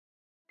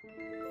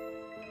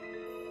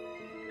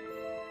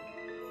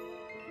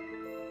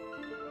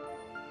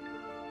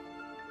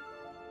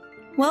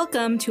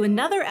Welcome to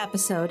another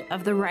episode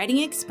of the Writing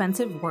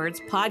Expensive Words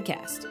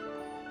podcast.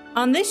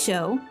 On this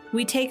show,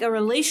 we take a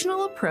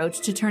relational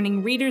approach to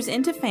turning readers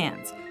into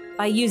fans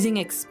by using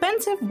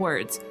expensive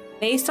words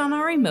based on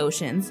our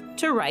emotions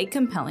to write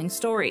compelling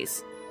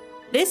stories.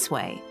 This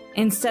way,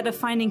 instead of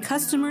finding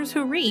customers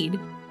who read,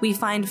 we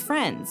find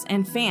friends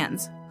and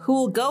fans who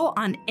will go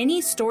on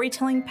any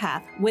storytelling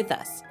path with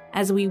us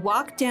as we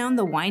walk down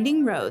the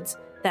winding roads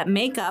that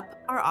make up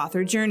our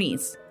author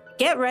journeys.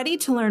 Get ready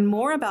to learn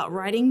more about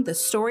writing the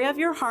story of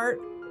your heart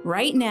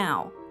right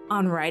now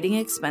on Writing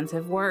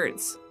Expensive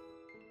Words.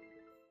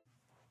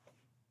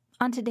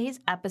 On today's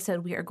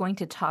episode, we are going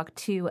to talk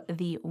to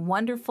the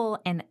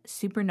wonderful and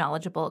super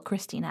knowledgeable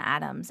Christina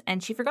Adams.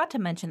 And she forgot to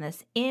mention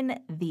this in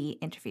the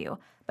interview,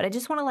 but I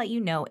just want to let you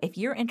know, if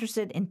you're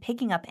interested in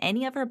picking up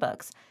any of her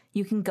books,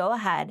 you can go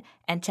ahead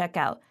and check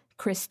out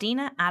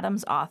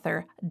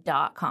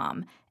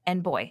ChristinaAdamsAuthor.com.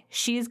 And boy,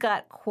 she's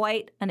got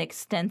quite an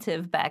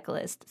extensive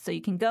backlist, so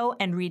you can go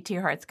and read to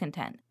your heart's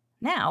content.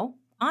 Now,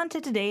 on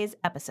to today's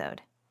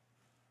episode.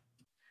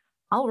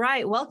 All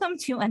right, welcome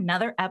to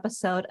another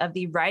episode of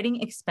the Writing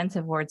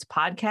Expensive Words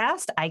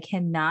podcast. I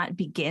cannot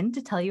begin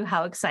to tell you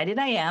how excited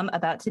I am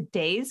about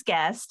today's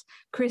guest,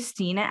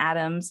 Christina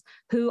Adams,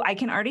 who I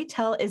can already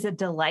tell is a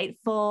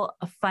delightful,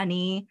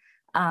 funny,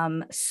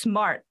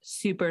 smart,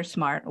 super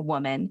smart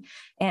woman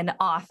and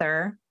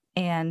author,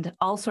 and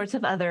all sorts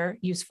of other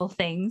useful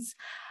things.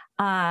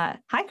 Hi,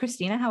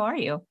 Christina. How are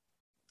you?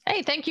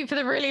 Hey, thank you for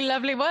the really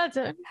lovely words.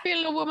 I'm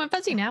feeling a warm and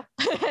fuzzy now.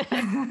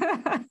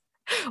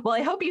 Well,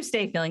 I hope you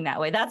stay feeling that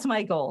way. That's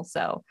my goal.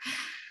 So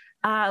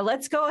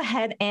let's go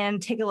ahead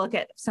and take a look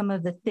at some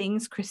of the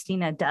things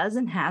Christina does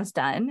and has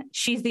done.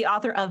 She's the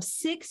author of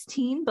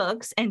 16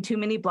 books and too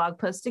many blog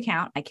posts to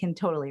count. I can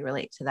totally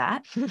relate to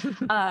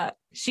that.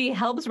 She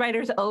helps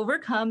writers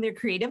overcome their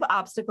creative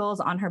obstacles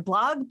on her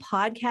blog,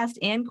 podcast,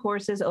 and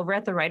courses over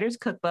at the Writer's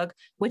Cookbook,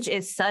 which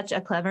is such a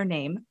clever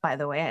name, by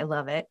the way. I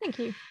love it. Thank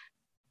you.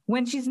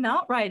 When she's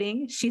not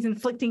writing, she's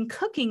inflicting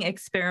cooking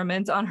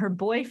experiments on her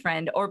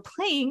boyfriend or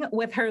playing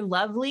with her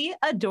lovely,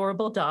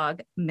 adorable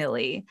dog,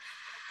 Millie.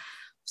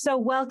 So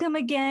welcome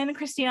again,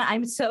 Christina.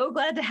 I'm so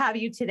glad to have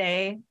you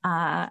today.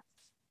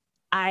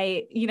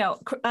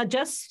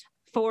 Just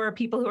for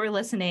people who are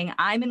listening,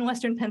 I'm in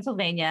Western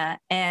Pennsylvania,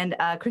 and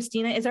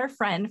Christina is our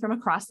friend from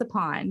across the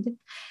pond.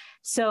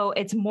 So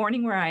it's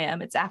morning where I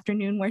am. It's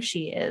afternoon where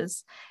she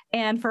is.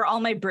 And for all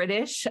my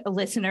British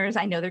listeners,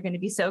 I know they're going to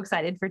be so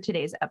excited for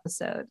today's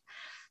episode.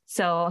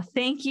 So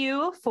thank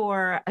you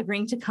for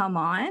agreeing to come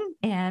on,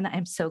 and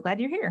I'm so glad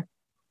you're here.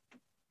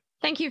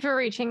 Thank you for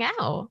reaching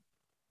out.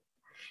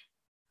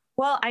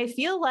 Well, I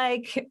feel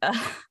like,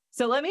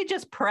 so let me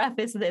just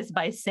preface this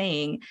by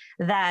saying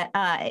that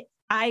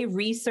I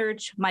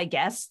research my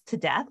guests to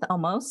death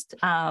almost.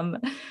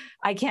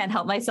 I can't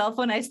help myself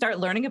when I start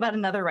learning about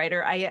another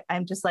writer.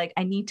 I'm just like,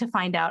 I need to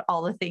find out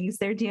all the things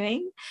they're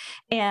doing.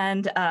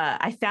 And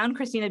I found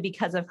Christina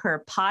because of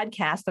her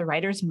podcast, The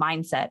Writer's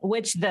Mindset,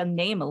 which the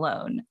name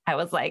alone, I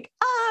was like,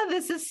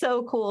 this is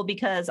so cool,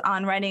 because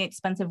on Writing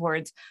Expensive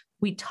Words,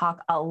 we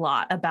talk a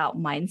lot about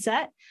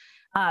mindset.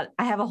 I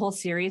have a whole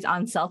series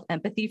on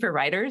self-empathy for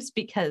writers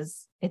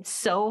because it's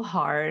so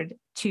hard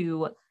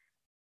to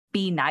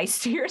be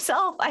nice to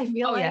yourself, I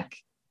feel like.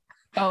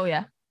 Oh,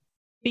 yeah.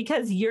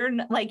 Because you're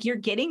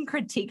getting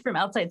critique from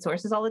outside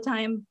sources all the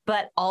time,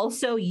 but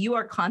also you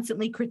are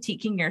constantly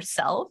critiquing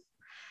yourself.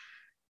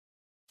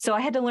 So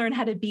I had to learn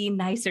how to be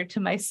nicer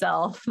to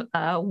myself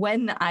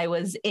when I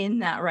was in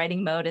that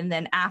writing mode. And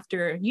then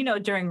after,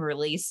 during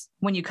release,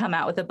 when you come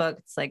out with a book,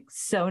 it's like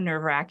so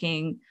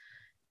nerve-wracking,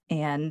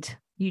 and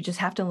you just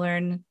have to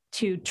learn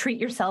to treat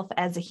yourself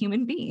as a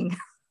human being.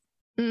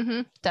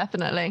 Mm-hmm,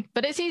 definitely.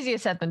 But it's easier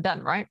said than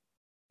done, right?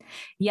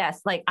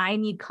 Yes. Like I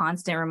need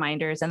constant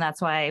reminders. And that's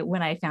why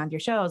when I found your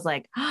show, I was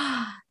like,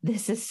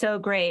 this is so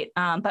great.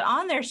 But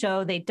on their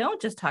show, they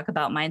don't just talk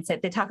about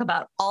mindset. They talk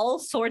about all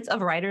sorts of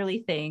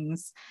writerly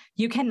things.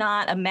 You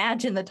cannot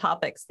imagine the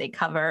topics they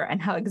cover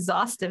and how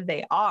exhaustive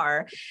they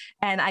are.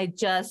 And I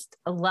just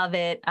love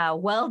it.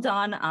 Well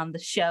done on the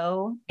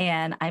show.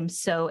 And I'm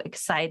so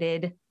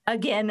excited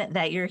again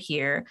that you're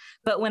here.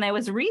 But when I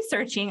was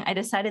researching, I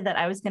decided that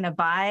I was going to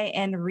buy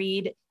and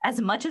read as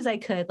much as I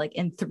could, like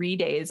in 3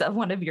 days, of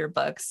one of your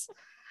books.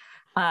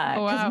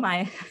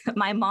 Because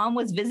my mom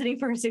was visiting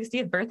for her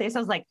 60th birthday. So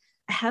I was like,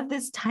 I have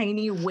this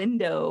tiny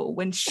window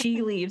when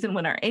she leaves and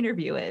when our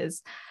interview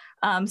is.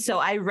 So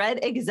I read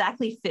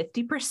exactly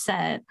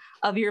 50%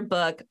 of your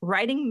book,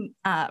 writing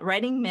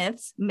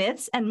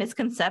myths and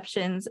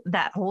misconceptions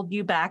that hold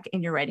you back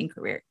in your writing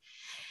career.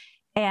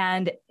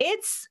 And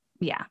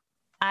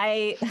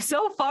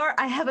so far,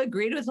 I have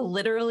agreed with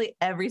literally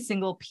every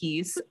single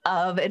piece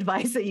of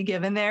advice that you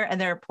give in there. And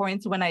there are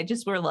points when I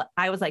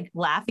was like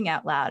laughing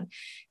out loud.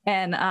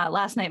 And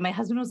last night, my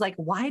husband was like,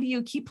 why do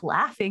you keep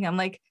laughing? I'm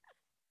like,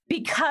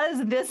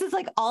 because this is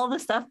like all the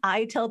stuff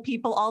I tell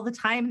people all the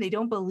time and they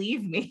don't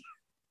believe me.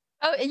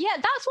 Oh, yeah,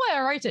 that's why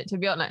I write it, to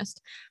be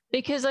honest,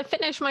 because I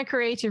finished my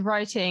creative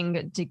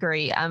writing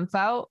degree and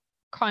felt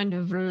kind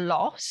of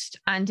lost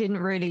and didn't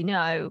really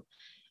know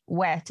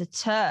where to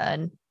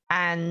turn.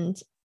 And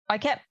I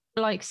kept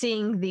like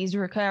seeing these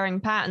recurring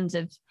patterns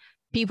of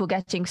people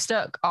getting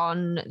stuck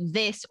on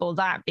this or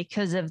that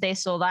because of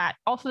this or that,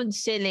 often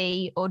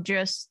silly or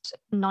just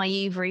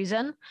naive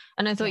reason.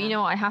 And I thought, you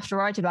know what, I have to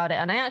write about it.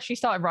 And I actually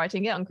started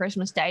writing it on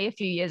Christmas Day a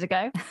few years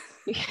ago.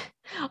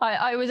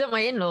 I was at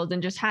my in-laws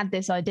and just had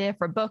this idea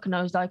for a book, and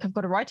I was like, I've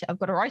got to write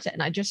it.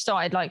 And I just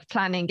started like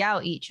planning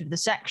out each of the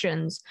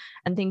sections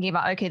and thinking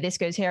about, okay, this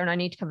goes here and I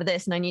need to cover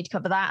this and I need to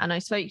cover that. And I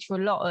spoke to a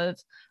lot of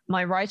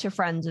my writer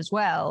friends as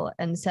well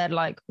and said,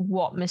 like,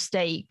 what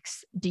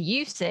mistakes do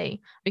you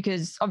see?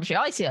 Because obviously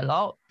I see a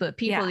lot, but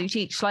people who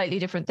teach slightly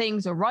different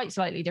things or write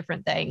slightly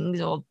different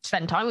things or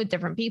spend time with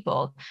different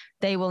people,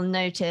 they will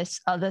notice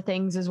other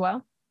things as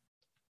well.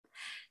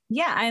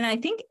 Yeah, and I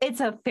think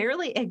it's a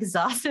fairly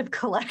exhaustive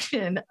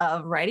collection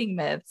of writing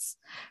myths.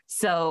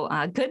 So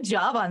good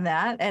job on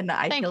that. And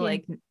I feel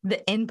like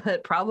the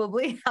input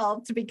probably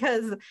helped,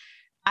 because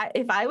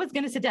if I was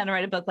going to sit down and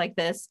write a book like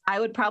this,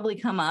 I would probably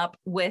come up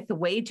with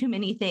way too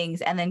many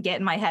things and then get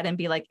in my head and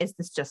be like, is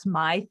this just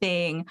my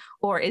thing?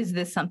 Or is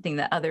this something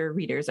that other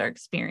writers are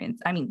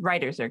experiencing?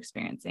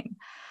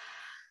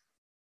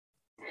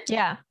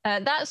 Yeah,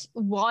 that's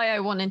why I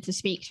wanted to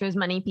speak to as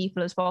many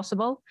people as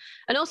possible.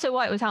 And also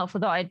why it was helpful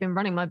that I'd been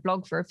running my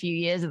blog for a few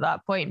years at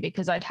that point,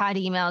 because I'd had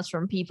emails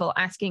from people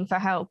asking for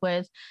help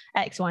with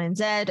X, Y, and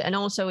Z. And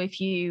also, if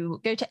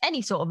you go to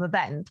any sort of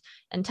event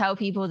and tell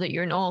people that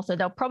you're an author,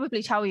 they'll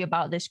probably tell you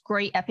about this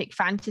great epic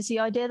fantasy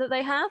idea that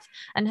they have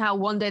and how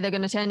one day they're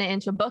going to turn it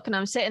into a book. And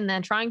I'm sitting there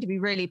trying to be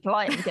really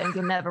polite and going,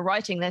 you're never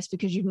writing this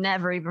because you've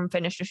never even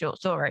finished a short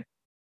story.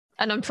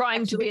 And I'm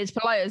trying to be as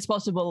polite as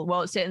possible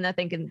while sitting there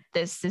thinking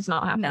this is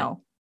not happening.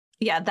 No.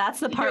 Yeah, that's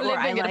the part where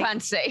I like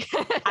fantasy.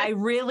 I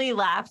really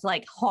laughed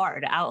like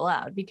hard out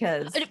loud,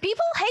 because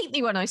people hate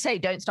me when I say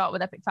don't start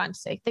with epic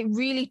fantasy. They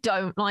really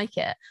don't like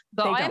it.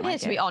 But I am here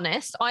to be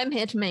honest. I'm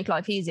here to make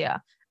life easier.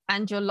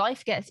 And your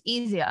life gets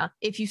easier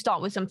if you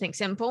start with something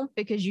simple,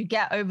 because you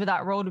get over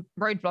that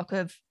roadblock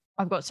of,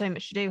 I've got so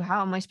much to do.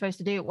 How am I supposed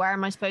to do it? Where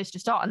am I supposed to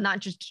start? And that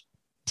just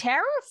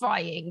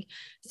terrifying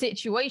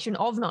situation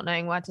of not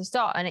knowing where to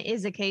start. And it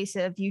is a case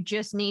of you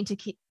just need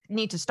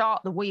to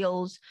start the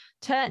wheels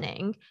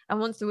turning, and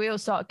once the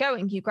wheels start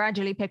going, you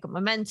gradually pick up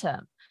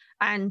momentum.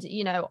 And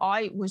you know,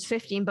 I was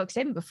 15 books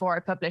in before I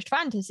published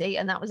fantasy,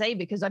 and that was A,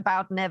 because I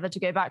vowed never to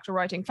go back to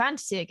writing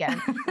fantasy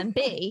again, and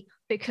B,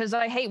 because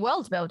I hate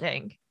world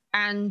building.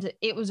 And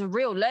it was a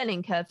real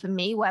learning curve for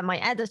me, where my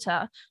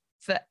editor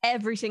for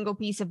every single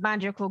piece of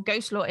magical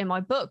ghost lore in my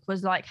book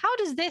was like, how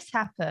does this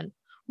happen?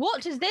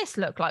 What does this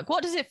look like?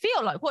 What does it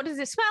feel like? What does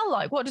it smell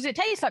like? What does it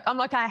taste like? I'm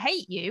like, I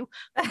hate you,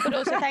 but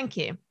also thank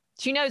you.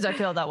 She knows I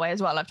feel that way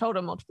as well. I've told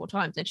her multiple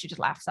times and she just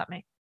laughs at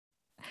me.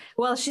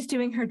 Well, she's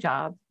doing her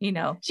job, you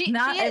know. She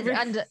is,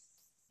 and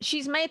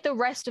she's made the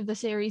rest of the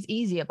series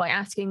easier by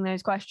asking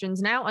those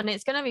questions now. And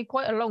it's going to be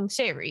quite a long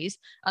series,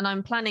 and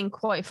I'm planning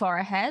quite far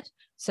ahead.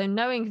 So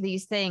knowing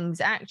these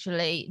things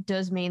actually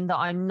does mean that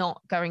I'm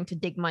not going to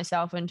dig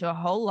myself into a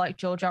hole like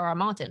George R.R.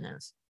 Martin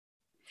has.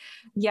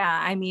 Yeah,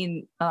 I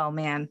mean, oh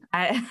man,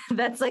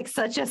 that's like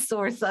such a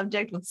sore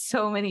subject with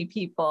so many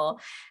people.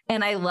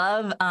 And I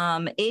love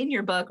in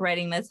your book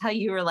writing this, how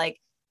you were like,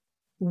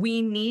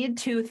 we need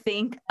to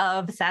think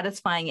of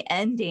satisfying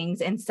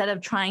endings instead of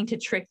trying to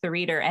trick the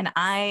reader. And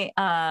I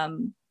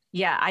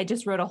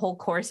just wrote a whole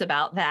course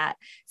about that.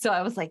 So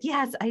I was like,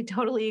 yes, I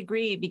totally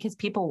agree, because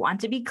people want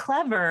to be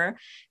clever,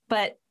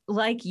 but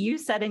like you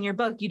said in your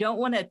book, you don't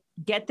want to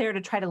get there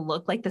to try to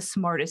look like the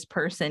smartest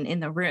person in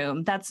the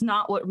room. That's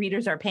not what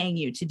readers are paying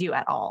you to do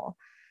at all.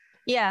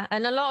 Yeah.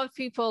 And a lot of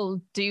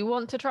people do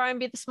want to try and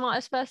be the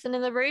smartest person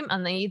in the room.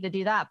 And they either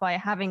do that by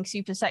having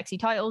super sexy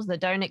titles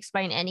that don't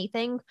explain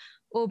anything,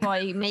 or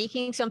by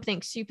making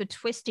something super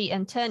twisty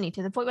and turny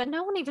to the point where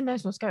no one even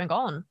knows what's going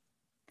on.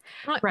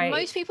 Right.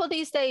 Most people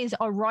these days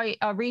are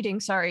reading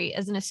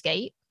as an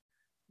escape.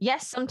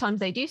 Yes,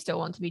 sometimes they do still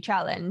want to be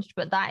challenged,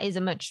 but that is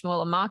a much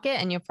smaller market,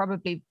 and you're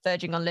probably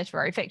verging on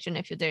literary fiction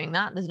if you're doing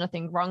that. There's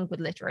nothing wrong with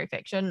literary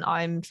fiction.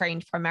 I'm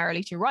trained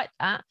primarily to write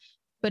that,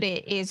 but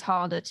it is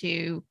harder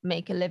to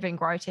make a living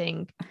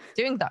writing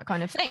doing that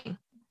kind of thing.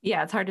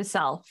 Yeah, it's hard to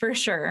sell for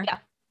sure. Yeah.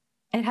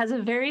 It has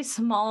a very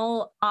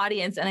small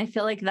audience, and I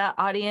feel like that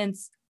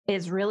audience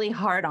is really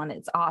hard on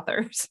its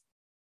authors.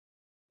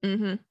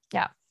 Mm-hmm.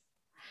 Yeah.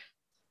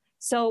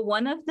 So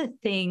one of the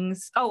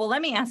things,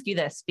 let me ask you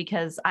this,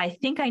 because I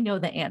think I know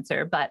the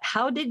answer, but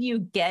how did you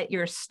get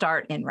your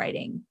start in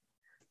writing?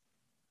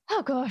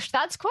 Oh gosh,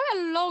 that's quite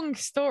a long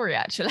story,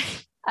 actually.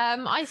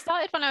 I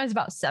started when I was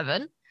about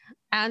 7,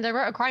 and I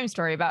wrote a crime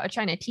story about a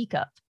China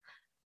teacup.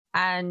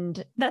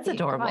 And that's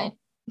adorable.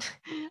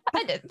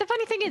 The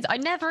funny thing is, I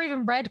never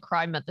even read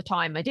crime at the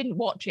time. I didn't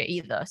watch it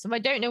either. So I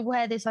don't know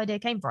where this idea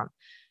came from.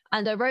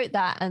 And I wrote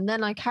that, and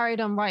then I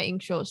carried on writing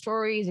short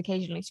stories,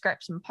 occasionally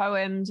scripts and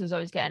poems as I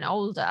was getting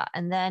older.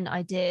 And then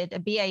I did a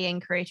BA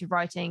in creative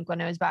writing when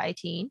I was about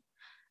 18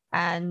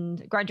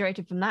 and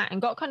graduated from that,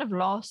 and got kind of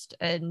lost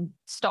and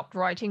stopped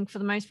writing for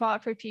the most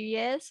part for a few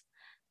years.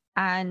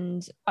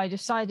 And I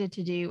decided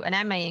to do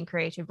an MA in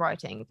creative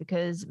writing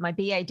because my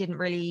BA didn't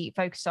really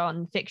focus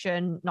on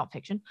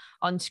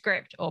on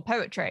script or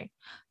poetry.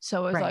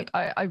 So I was like,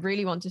 I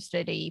really want to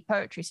study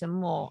poetry some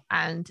more.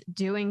 And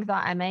doing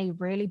that MA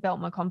really built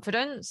my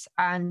confidence,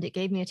 and it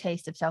gave me a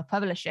taste of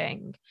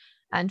self-publishing.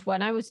 And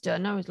when I was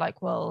done, I was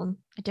like, well,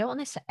 I don't want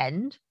this to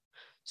end.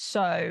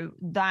 So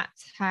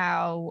that's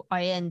how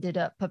I ended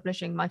up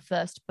publishing my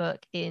first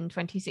book in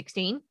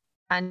 2016.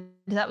 And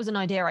that was an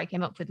idea I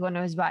came up with when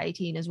I was about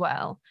 18 as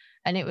well.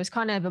 And it was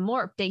kind of a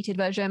more updated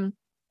version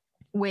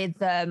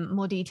with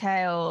more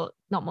details,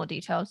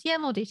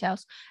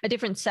 a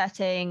different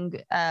setting,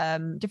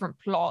 different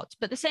plot,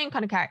 but the same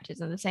kind of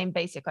characters and the same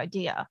basic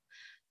idea.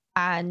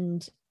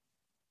 And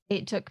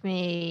it took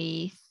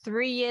me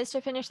 3 years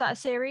to finish that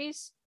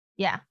series.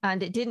 Yeah.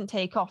 And it didn't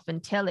take off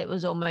until it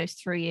was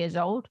almost 3 years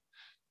old.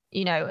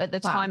 You know, at the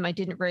time, I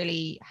didn't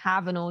really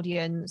have an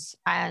audience,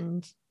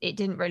 and it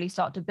didn't really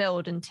start to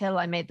build until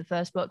I made the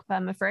first book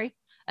perma-free.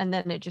 And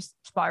then it just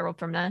spiraled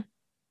from there.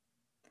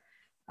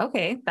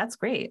 Okay, that's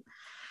great.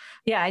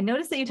 Yeah, I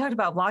noticed that you talked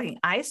about blogging.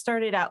 I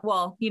started out,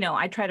 well, you know,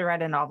 I tried to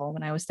write a novel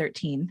when I was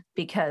 13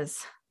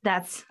 because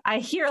I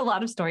hear a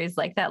lot of stories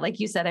like that. Like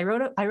you said, I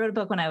wrote a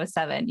book when I was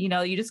 7. You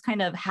know, you just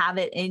kind of have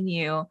it in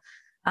you.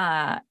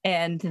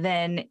 And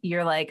then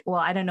you're like, well,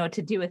 I don't know what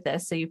to do with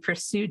this. So you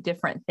pursue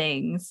different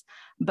things.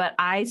 But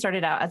I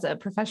started out as a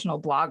professional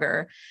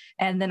blogger.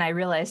 And then I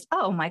realized,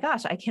 oh my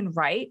gosh, I can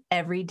write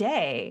every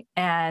day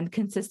and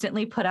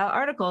consistently put out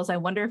articles. I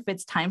wonder if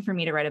it's time for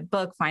me to write a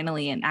book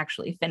finally and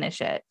actually finish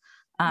it.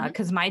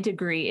 Because my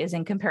degree is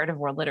in comparative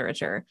world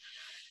literature.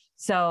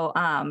 So,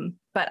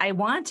 but I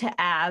want to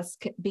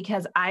ask,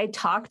 because I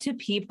talk to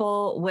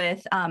people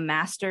with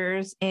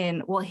masters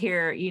in, well,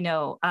 here, you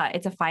know,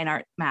 it's a fine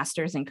art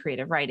master's in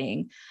creative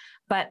writing.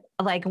 But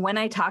like when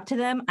I talk to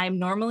them, I'm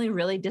normally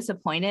really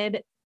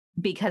disappointed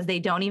because they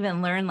don't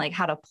even learn like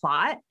how to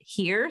plot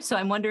here. So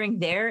I'm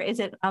wondering is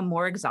it a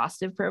more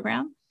exhaustive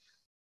program?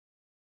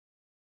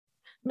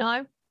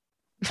 No.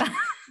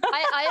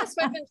 I have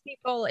spoken to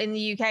people in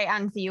the UK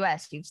and the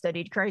US who've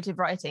studied creative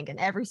writing, and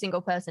every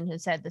single person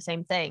has said the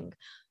same thing,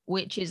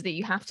 which is that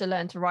you have to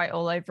learn to write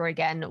all over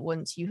again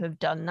once you have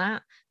done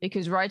that,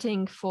 because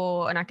writing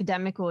for an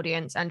academic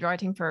audience and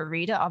writing for a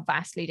reader are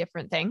vastly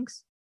different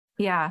things.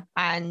 Yeah.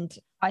 And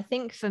I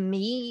think for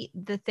me,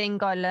 the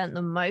thing I learned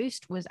the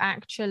most was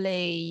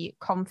actually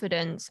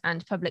confidence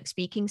and public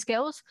speaking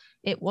skills.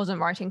 It wasn't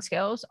writing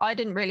skills. I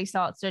didn't really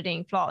start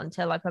studying plot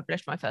until I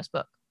published my first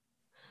book.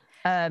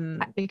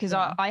 Because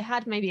I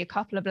had maybe a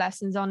couple of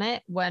lessons on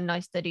it when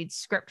I studied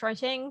script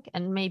writing,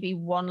 and maybe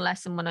one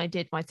lesson when I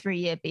did my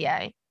 3-year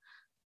BA.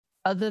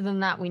 Other than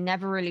that, we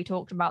never really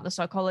talked about the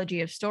psychology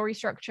of story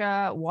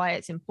structure, why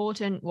it's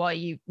important, why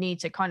you need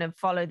to kind of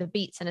follow the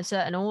beats in a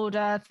certain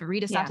order for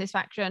reader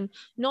satisfaction.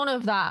 None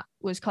of that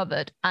was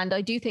covered. And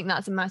I do think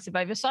that's a massive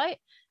oversight.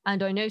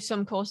 And I know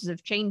some courses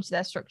have changed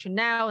their structure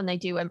now and they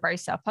do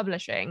embrace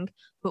self-publishing,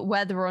 but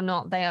whether or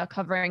not they are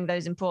covering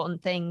those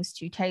important things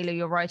to tailor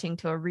your writing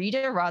to a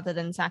reader rather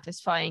than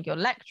satisfying your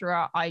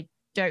lecturer, I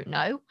don't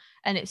know.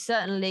 And it's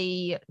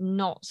certainly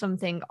not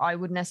something I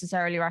would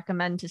necessarily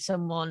recommend to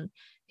someone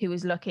who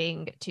is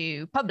looking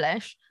to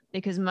publish,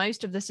 because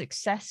most of the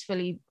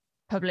successfully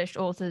published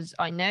authors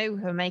I know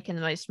who are making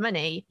the most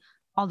money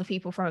are the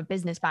people from a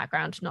business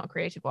background, not a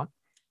creative one.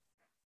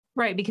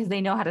 Right, because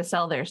they know how to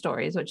sell their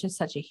stories, which is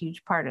such a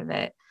huge part of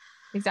it.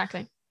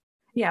 Exactly.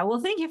 Yeah, well,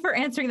 thank you for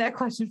answering that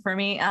question for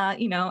me.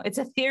 You know, it's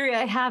a theory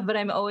I have, but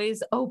I'm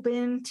always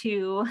open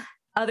to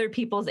other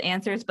people's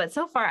answers. But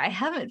so far, I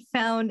haven't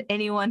found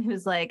anyone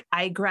who's like,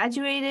 I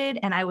graduated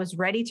and I was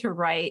ready to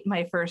write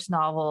my first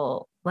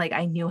novel. Like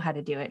I knew how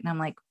to do it. And I'm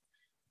like,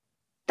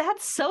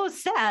 that's so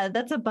sad.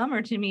 That's a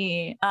bummer to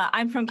me.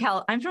 I'm from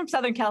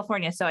Southern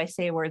California, so I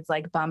say words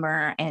like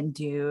bummer and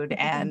dude.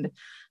 And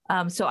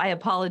so I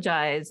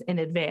apologize in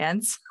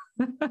advance.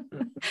 Oh no,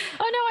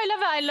 I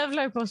love it. I love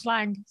local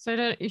slang.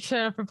 So you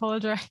shouldn't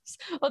apologize.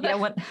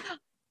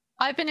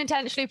 I've been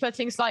intentionally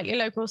putting slightly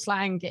local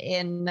slang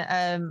in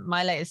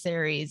my latest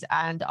series,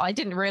 and I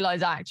didn't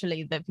realize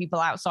actually that people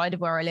outside of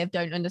where I live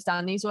don't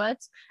understand these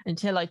words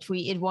until I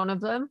tweeted one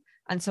of them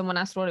and someone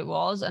asked what it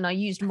was, and I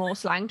used more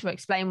slang to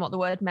explain what the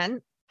word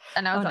meant.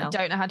 And I was I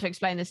don't know how to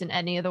explain this in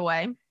any other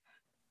way.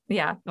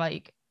 Yeah.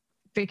 Like,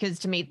 because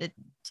to me,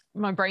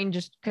 my brain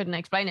just couldn't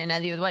explain it in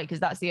any other way, because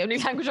that's the only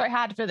language I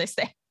had for this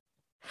thing.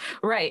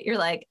 Right. You're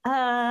like,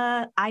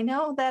 I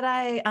know that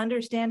I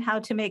understand how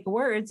to make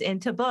words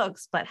into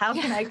books, but how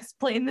can I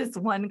explain this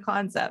one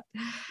concept?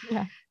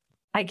 Yeah.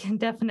 I can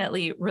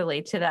definitely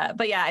relate to that.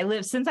 But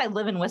yeah, since I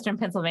live in Western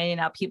Pennsylvania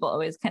now, people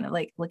always kind of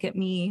like look at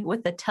me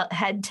with the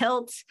head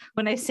tilt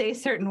when I say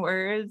certain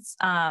words.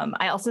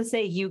 I also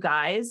say you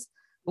guys,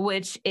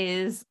 which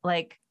is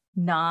like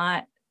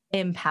not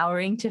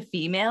empowering to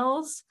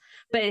females,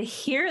 but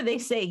here they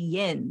say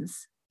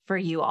yins for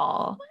you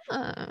all.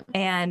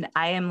 And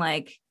I am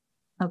like,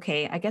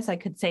 okay, I guess I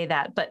could say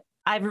that, but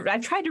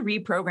I've tried to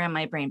reprogram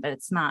my brain, but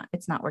it's not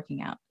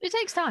working out. It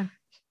takes time.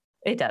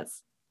 It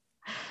does.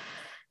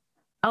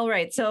 All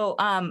right. So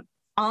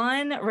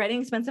on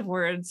Writing Expensive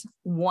Words,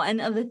 one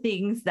of the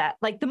things that,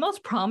 like, the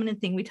most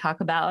prominent thing we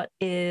talk about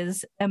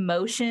is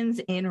emotions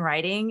in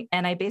writing.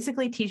 And I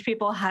basically teach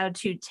people how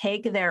to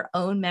take their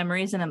own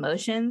memories and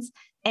emotions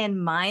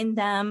and mine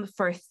them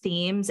for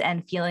themes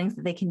and feelings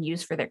that they can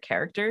use for their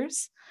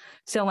characters.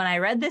 So when I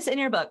read this in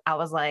your book, I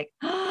was like,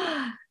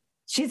 oh,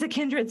 she's a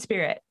kindred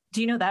spirit.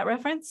 Do you know that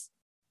reference?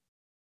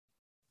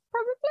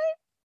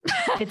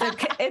 Probably.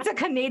 It's a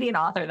Canadian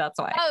author. That's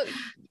why. Oh,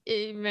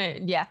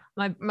 yeah.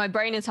 My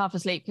brain is half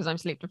asleep because I'm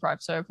sleep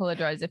deprived. So I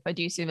apologize if I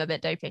do seem a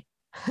bit dopey.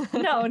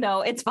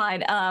 No, it's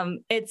fine.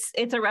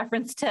 It's a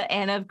reference to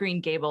Anne of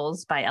Green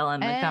Gables by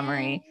Ellen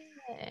Montgomery.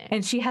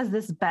 And she has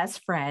this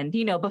best friend,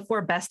 you know,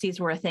 before besties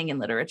were a thing in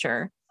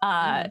literature.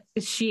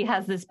 She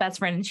has this best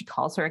friend and she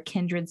calls her a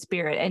kindred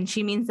spirit. And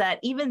she means that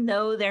even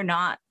though they're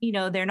not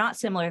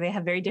similar, they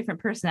have very different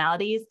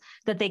personalities,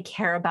 that they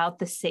care about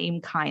the same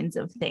kinds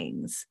of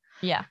things.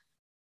 Yeah.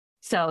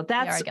 So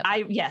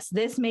yes,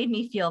 this made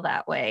me feel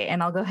that way.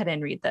 And I'll go ahead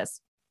and read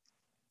this.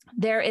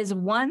 There is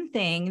one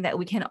thing that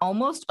we can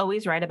almost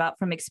always write about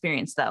from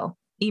experience, though: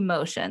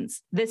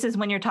 emotions. This is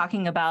when you're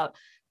talking about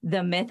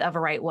the myth of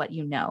write what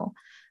you know.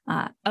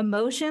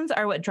 Emotions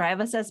are what drive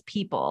us as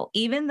people.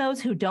 Even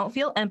those who don't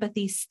feel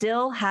empathy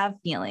still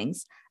have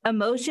feelings.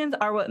 Emotions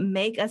are what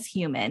make us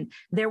human.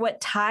 They're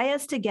what tie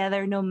us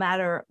together no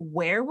matter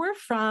where we're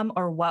from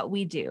or what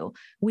we do.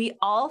 We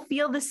all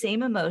feel the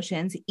same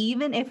emotions,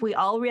 even if we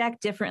all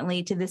react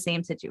differently to the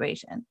same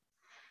situation.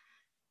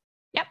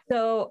 Yep.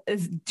 So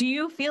do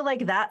you feel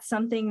like that's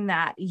something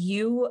that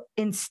you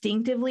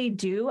instinctively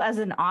do as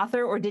an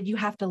author, or did you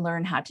have to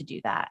learn how to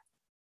do that?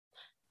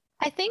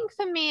 I think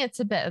for me, it's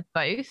a bit of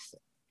both.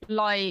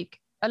 Like,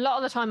 a lot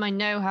of the time I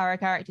know how a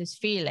character's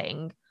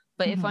feeling,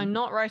 but if I'm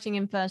not writing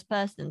in first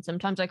person,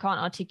 sometimes I can't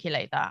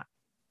articulate that,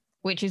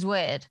 which is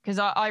weird because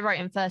I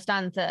write in first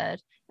and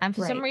third. And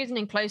for some reason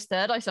in close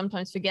third, I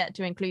sometimes forget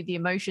to include the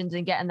emotions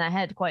and get in their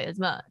head quite as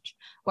much.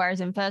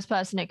 Whereas in first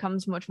person, it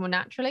comes much more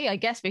naturally, I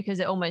guess, because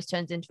it almost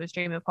turns into a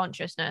stream of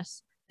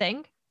consciousness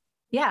thing.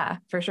 Yeah,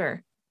 for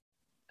sure.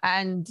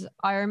 And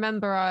I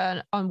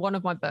remember on one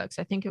of my books,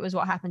 I think it was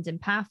What Happens in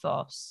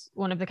Paphos,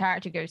 one of the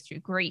characters goes through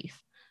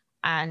grief.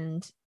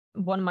 And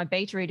one of my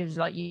beta readers was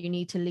like, you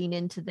need to lean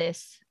into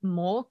this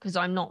more because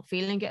I'm not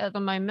feeling it at the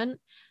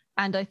moment.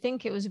 And I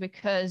think it was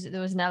because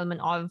there was an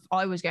element of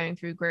I was going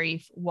through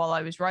grief while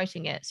I was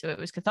writing it. So it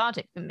was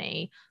cathartic for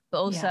me. But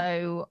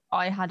also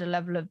I had a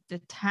level of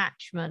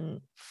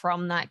detachment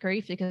from that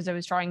grief because I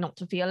was trying not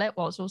to feel it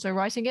whilst also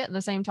writing it at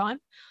the same time.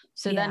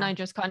 So then I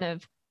just kind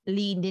of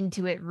leaned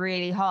into it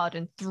really hard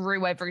and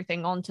threw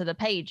everything onto the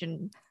page.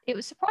 And it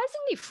was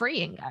surprisingly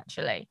freeing,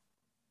 actually.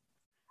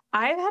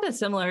 I've had a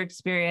similar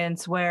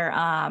experience where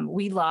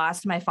we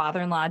lost my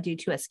father-in-law due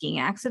to a skiing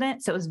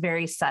accident. So it was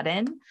very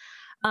sudden.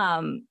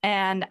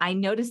 And I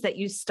noticed that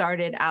you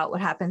started out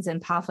What Happens in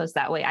Paphos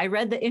that way. I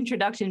read the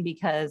introduction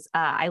because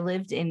I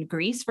lived in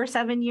Greece for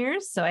 7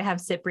 years. So I have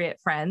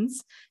Cypriot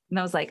friends. And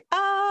I was like,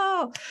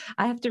 oh,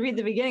 I have to read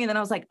the beginning. And then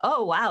I was like,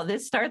 oh, wow,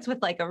 this starts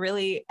with like a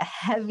really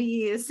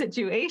heavy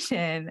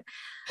situation.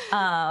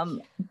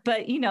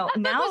 But, you know,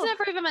 that was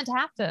never even meant to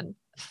happen.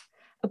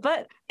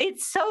 But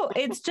it's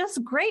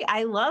just great.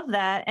 I love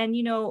that. And,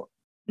 you know,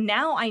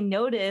 now I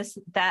notice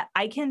that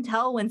I can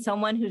tell when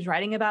someone who's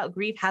writing about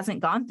grief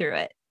hasn't gone through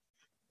it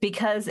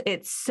because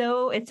it's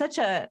such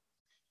a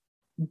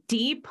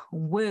deep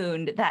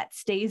wound that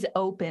stays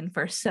open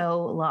for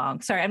so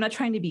long. Sorry, I'm not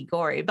trying to be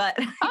gory, but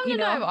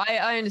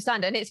I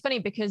understand. And it's funny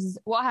because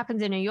What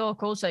Happens in New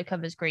York also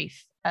covers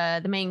grief.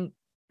 The main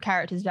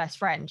character's best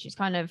friend, she's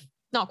kind of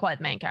not quite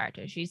the main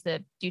character. She's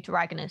the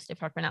deuteragonist,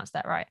 if I pronounced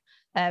that right.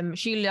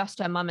 She lost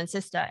her mum and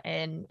sister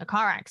in a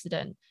car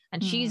accident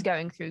and she's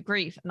going through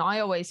grief. And I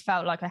always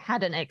felt like I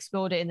hadn't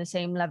explored it in the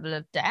same level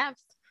of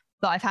depth,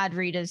 but I've had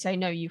readers say,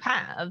 no, you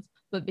have,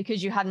 but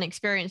because you hadn't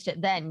experienced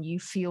it then, you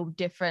feel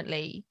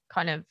differently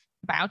kind of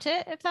about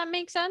it, if that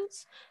makes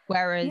sense.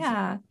 Whereas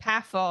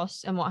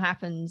Paphos and what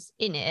happens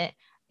in it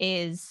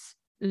is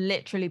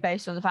literally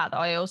based on the fact that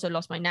I also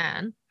lost my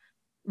nan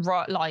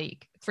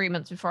like 3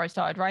 months before I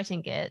started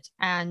writing it,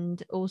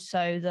 and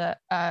also that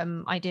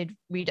I did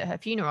read at her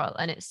funeral,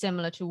 and it's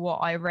similar to what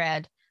I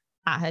read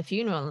at her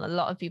funeral. A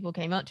lot of people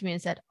came up to me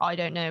and said, I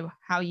don't know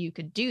how you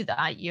could do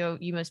that,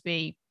 you must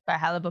be a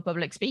hell of a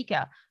public speaker.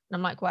 And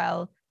I'm like,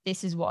 well,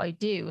 this is what I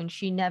do. And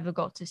she never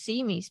got to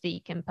see me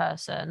speak in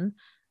person,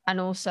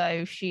 and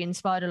also she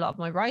inspired a lot of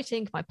my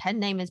writing. My pen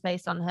name is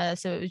based on her,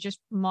 so it was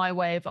just my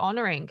way of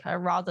honoring her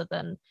rather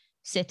than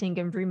sitting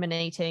and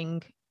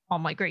ruminating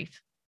on my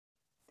grief.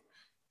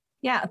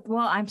 Yeah,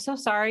 well, I'm so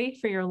sorry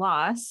for your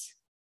loss.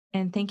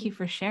 And thank you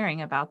for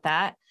sharing about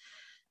that.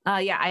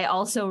 I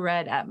also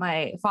read at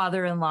my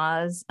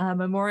father-in-law's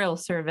memorial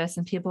service,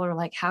 and people are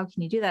like, how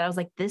can you do that? I was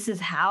like, this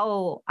is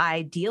how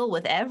I deal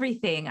with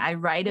everything. I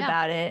write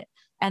about it,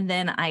 and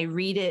then I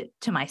read it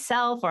to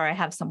myself, or I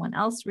have someone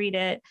else read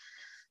it.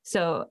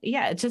 So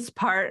yeah, it's just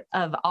part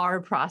of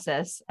our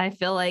process. I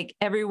feel like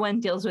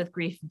everyone deals with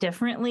grief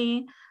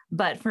differently.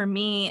 But for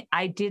me,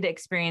 I did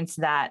experience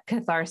that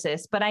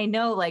catharsis. But I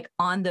know like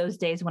on those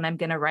days when I'm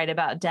going to write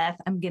about death,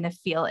 I'm going to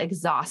feel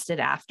exhausted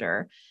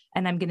after,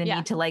 and I'm going to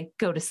need to like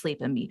go to sleep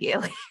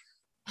immediately.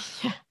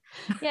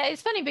 Yeah,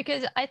 it's funny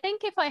because I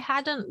think if I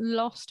hadn't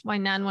lost my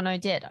nan when I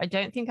did, I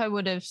don't think I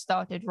would have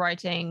started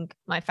writing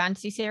my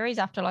fantasy series,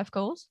 Afterlife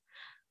Calls,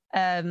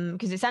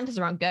 because it centers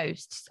around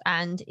ghosts.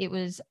 And it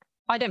was,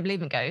 I don't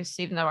believe in ghosts,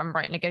 even though I'm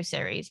writing a ghost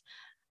series.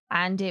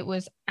 And it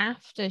was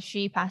after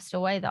she passed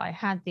away that I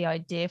had the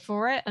idea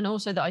for it. And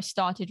also that I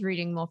started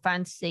reading more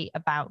fantasy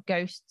about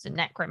ghosts and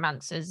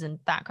necromancers and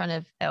that kind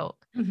of ilk.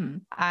 Mm-hmm.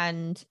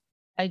 And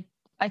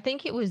I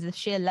think it was the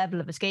sheer level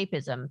of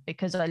escapism,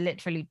 because I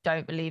literally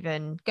don't believe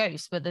in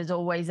ghosts, but there's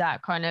always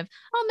that kind of,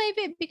 oh,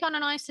 maybe it'd be kind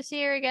of nice to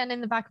see her again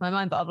in the back of my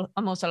mind. But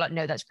I'm also like,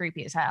 no, that's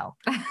creepy as hell.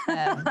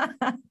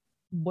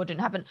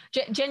 Wouldn't happen.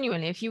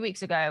 Genuinely, a few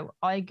weeks ago,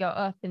 I got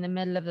up in the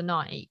middle of the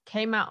night,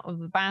 came out of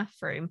the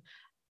bathroom,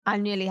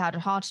 and nearly had a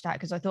heart attack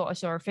because I thought I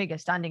saw a figure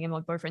standing in my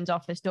boyfriend's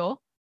office door.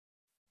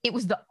 It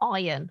was the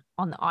iron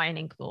on the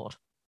ironing board.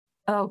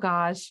 Oh,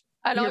 gosh.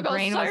 And your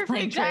brain was so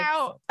freaked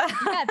out.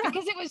 Yeah,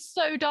 because it was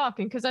so dark,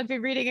 and because I'd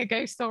been reading a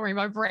ghost story,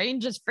 my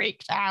brain just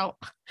freaked out.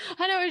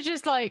 And I was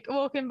just like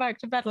walking back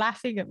to bed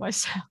laughing at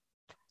myself.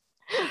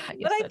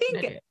 But I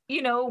think,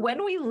 you know,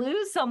 when we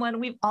lose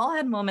someone, we've all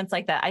had moments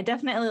like that. I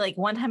definitely, like,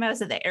 one time I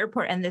was at the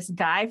airport and this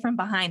guy from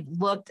behind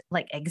looked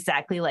like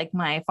exactly like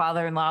my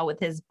father-in-law with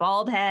his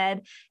bald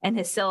head and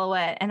his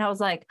silhouette. And I was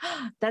like,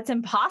 oh, that's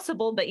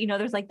impossible. But, you know,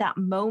 there's like that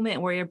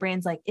moment where your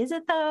brain's like, is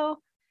it though?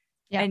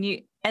 Yeah.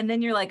 And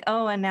then you're like,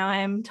 oh, and now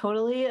I'm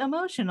totally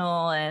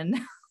emotional and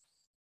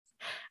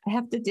I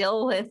have to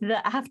deal with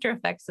the after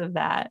effects of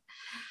that.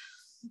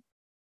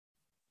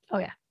 Oh,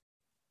 yeah.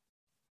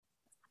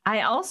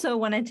 I also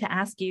wanted to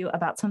ask you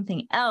about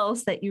something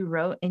else that you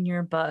wrote in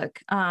your book,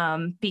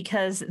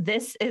 because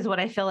this is what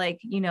I feel like,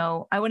 you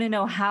know, I want to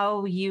know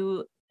how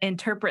you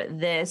interpret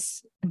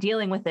this,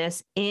 dealing with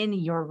this in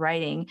your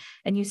writing.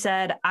 And you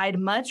said, I'd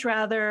much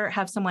rather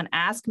have someone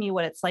ask me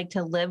what it's like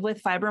to live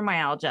with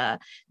fibromyalgia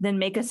than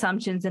make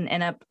assumptions and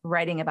end up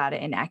writing about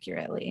it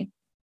inaccurately.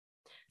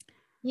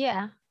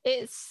 Yeah,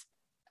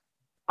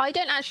 I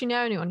don't actually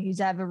know anyone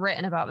who's ever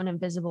written about an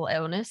invisible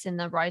illness in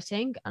their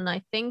writing. And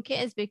I think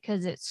it is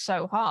because it's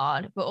so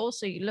hard, but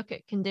also you look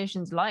at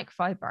conditions like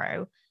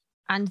fibro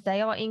and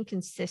they are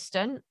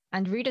inconsistent,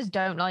 and readers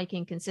don't like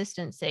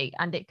inconsistency,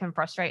 and it can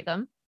frustrate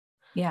them.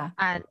 Yeah.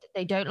 And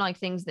they don't like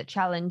things that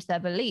challenge their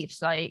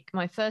beliefs. Like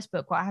my first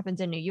book, What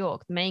Happens in New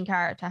York, the main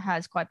character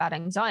has quite bad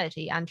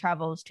anxiety and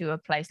travels to a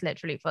place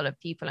literally full of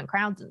people and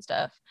crowds and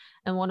stuff.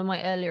 And one of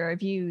my earlier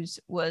reviews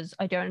was,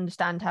 I don't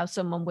understand how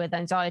someone with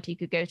anxiety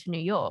could go to New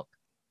York.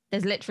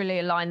 There's literally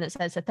a line that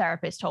says a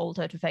therapist told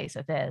her to face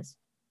her fears.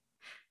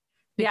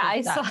 Yeah,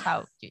 I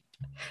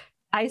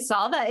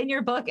saw that in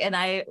your book, and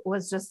I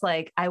was just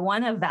like, I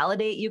want to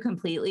validate you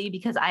completely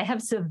because I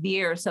have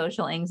severe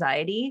social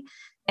anxiety.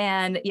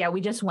 And yeah,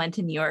 we just went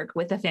to New York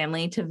with the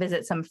family to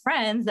visit some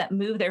friends that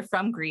moved there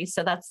from Greece.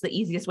 So that's the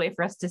easiest way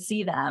for us to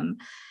see them.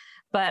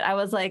 But I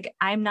was like,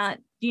 I'm not,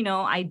 you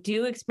know, I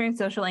do experience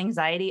social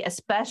anxiety,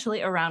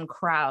 especially around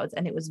crowds.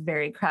 And it was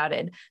very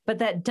crowded. But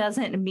that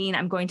doesn't mean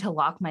I'm going to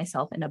lock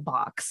myself in a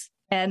box.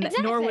 And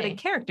nor would a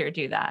character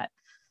do that.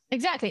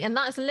 Exactly. And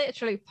that's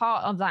literally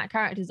part of that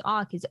character's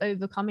arc, is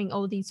overcoming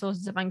all these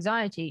sources of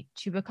anxiety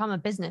to become a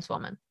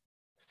businesswoman.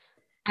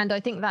 And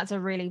I think that's a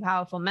really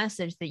powerful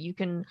message, that you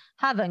can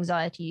have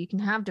anxiety, you can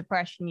have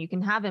depression, you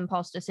can have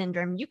imposter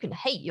syndrome, you can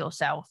hate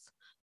yourself,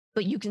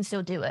 but you can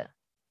still do it.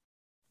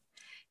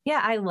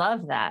 Yeah, I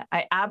love that.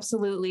 I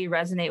absolutely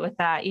resonate with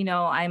that. You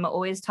know, I'm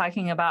always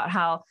talking about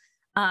how,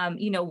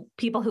 you know,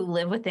 people who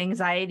live with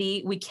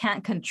anxiety, we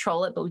can't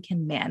control it, but we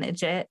can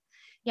manage it.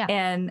 Yeah.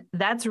 And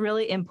that's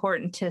really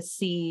important to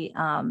see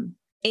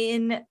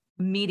in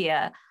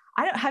media.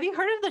 Have you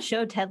heard of the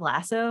show Ted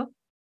Lasso?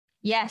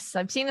 Yes,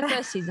 I've seen the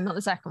first season, not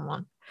the second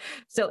one.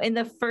 So in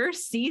the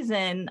first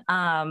season,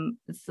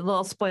 it's a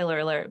little spoiler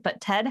alert, but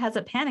Ted has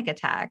a panic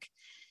attack.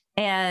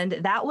 And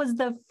that was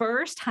the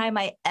first time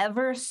I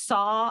ever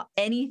saw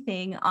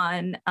anything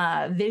on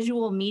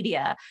visual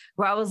media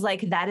where I was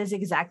like, that is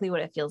exactly what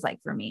it feels like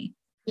for me.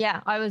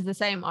 Yeah, I was the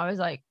same. I was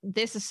like,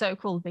 this is so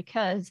cool,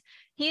 because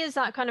he is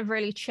that kind of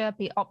really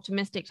chirpy,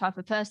 optimistic type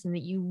of person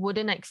that you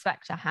wouldn't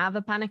expect to have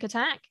a panic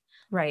attack.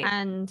 Right.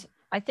 And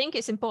I think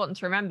it's important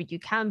to remember you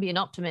can be an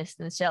optimist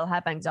and still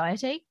have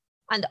anxiety.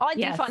 And I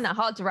do find that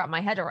hard to wrap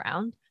my head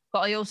around. But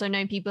I also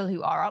know people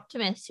who are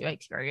optimists who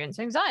experience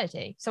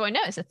anxiety. So I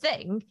know it's a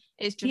thing.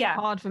 It's just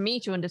hard for me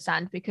to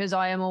understand because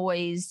I am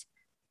always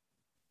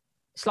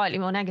slightly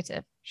more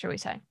negative, shall we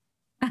say.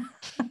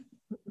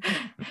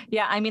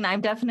 Yeah, I mean,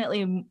 I'm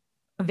definitely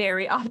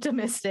very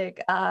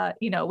optimistic,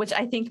 you know, which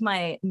I think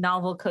my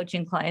novel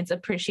coaching clients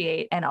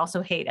appreciate and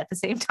also hate at the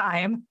same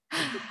time.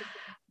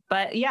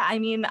 But yeah, I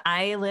mean,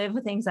 I live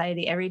with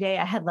anxiety every day.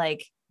 I had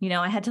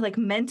I had to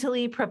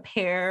mentally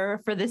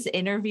prepare for this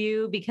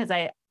interview because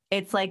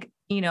it's like,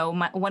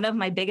 one of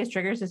my biggest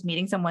triggers is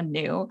meeting someone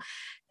new.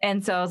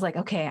 And so I was like,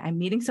 okay, I'm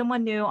meeting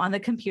someone new on the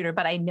computer,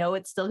 but I know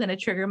it's still going to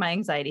trigger my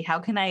anxiety. How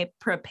can I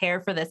prepare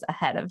for this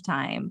ahead of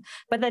time?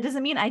 But that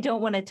doesn't mean I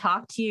don't want to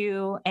talk to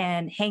you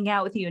and hang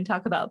out with you and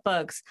talk about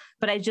books,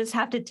 but I just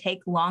have to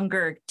take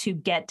longer to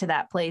get to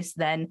that place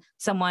than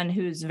someone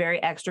who's very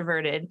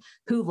extroverted,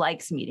 who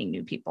likes meeting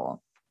new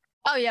people.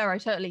 Oh yeah, I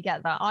totally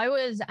get that. I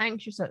was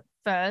anxious at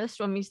first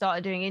when we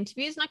started doing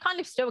interviews, and I kind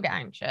of still get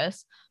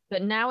anxious,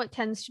 but now it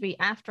tends to be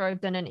after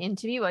I've done an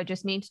interview, I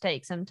just need to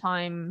take some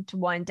time to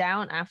wind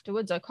down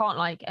afterwards. I can't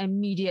like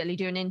immediately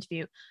do an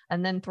interview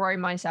and then throw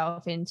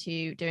myself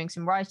into doing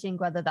some writing,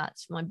 whether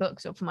that's for my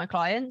books or for my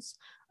clients.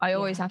 I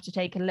always have to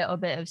take a little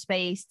bit of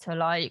space to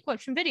like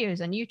watch some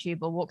videos on YouTube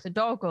or walk the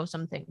dog or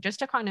something, just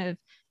to kind of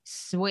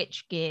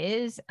switch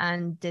gears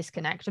and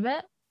disconnect a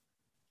bit.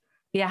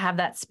 Yeah, have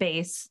that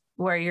space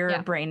where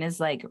your brain is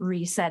like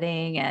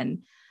resetting.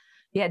 And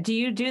do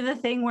you do the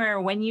thing where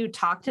when you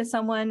talk to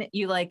someone,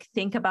 you like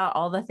think about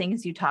all the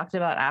things you talked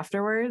about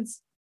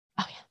afterwards?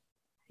 Oh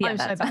yeah. I'm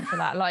so bad for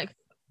that. Like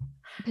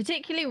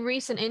particularly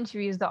recent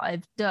interviews that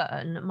I've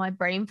done, my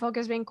brain fog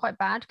has been quite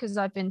bad because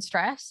I've been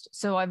stressed.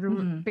 So I've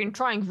been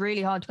trying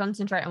really hard to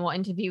concentrate on what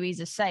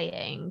interviewees are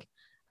saying.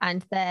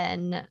 And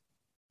then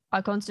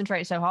I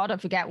concentrate so hard, I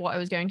forget what I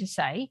was going to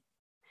say,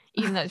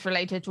 even though it's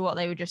related to what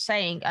they were just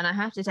saying. And I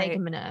have to take a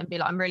minute and be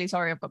like, I'm really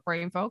sorry, I've got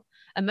brain fog.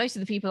 And most of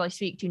the people I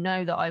speak to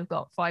know that I've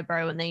got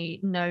fibro, and they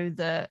know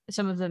that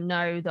some of them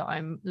know that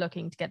I'm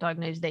looking to get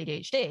diagnosed with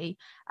ADHD.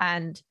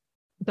 And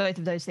both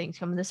of those things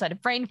come on the side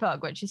of brain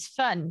fog, which is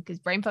fun because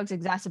brain fog's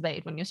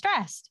exacerbated when you're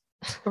stressed.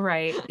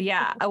 Right.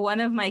 Yeah.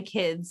 One of my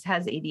kids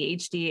has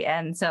ADHD.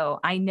 And so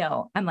I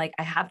know I'm like,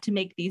 I have to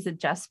make these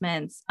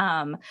adjustments.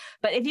 But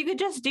if you could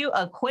just do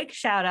a quick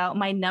shout out,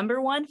 my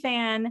number one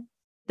fan,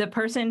 the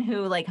person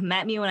who like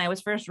met me when I was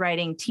first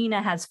writing,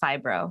 Tina has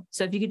fibro.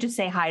 So if you could just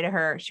say hi to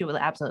her, she would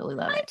absolutely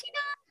love it.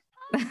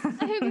 Tina.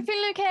 I hope you're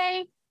feeling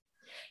okay.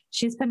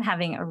 She's been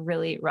having a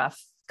really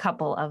rough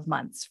couple of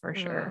months for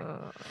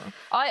sure.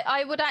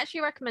 I would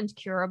actually recommend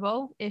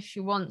Curable if she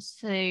wants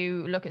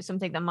to look at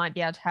something that might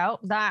be able to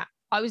help. That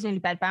I was nearly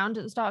bedbound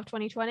at the start of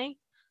 2020.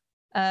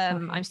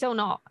 I'm still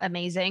not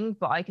amazing,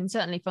 but I can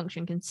certainly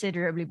function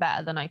considerably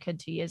better than I could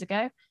 2 years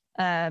ago.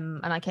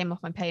 And I came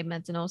off my pain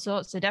meds and all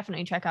sorts. So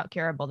definitely check out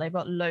Curable. They've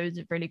got loads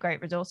of really great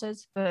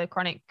resources for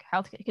chronic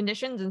health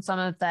conditions, and some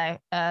of their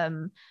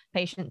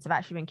patients have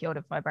actually been cured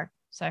of fibro.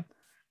 So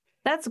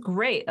that's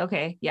great.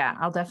 Okay. Yeah,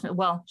 I'll definitely,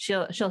 well,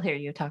 she'll hear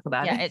you talk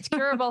about it. Yeah, it's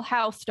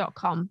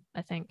curablehealth.com,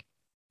 I think.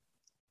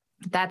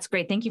 That's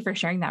great. Thank you for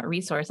sharing that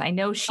resource. I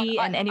know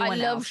and anyone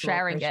else. I love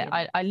sharing it.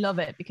 I love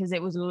it because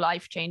it was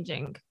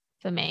life-changing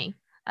for me.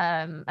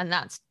 And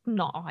that's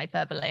not a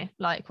hyperbole.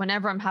 Like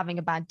whenever I'm having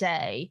a bad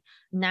day,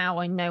 now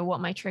I know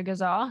what my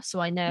triggers are. So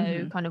I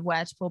know kind of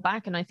where to pull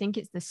back. And I think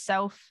it's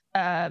the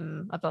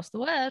I've lost the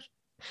word,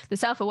 the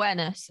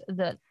self-awareness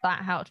that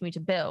helped me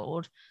to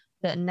build,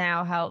 that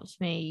now helps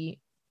me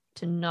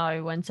to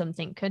know when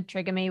something could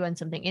trigger me, when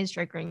something is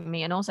triggering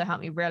me, and also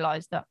help me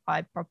realize that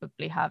I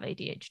probably have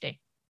ADHD,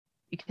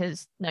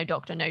 because no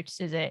doctor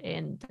notices it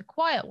in the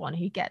quiet one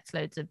who gets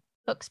loads of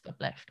books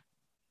published.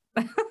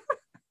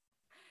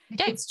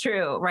 It's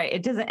true, right?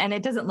 It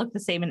doesn't look the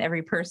same in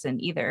every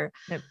person either.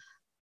 Nope.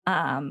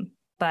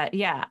 But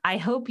yeah, I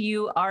hope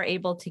you are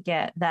able to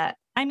get that.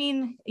 I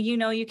mean,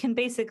 you can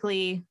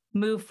basically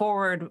move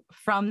forward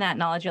from that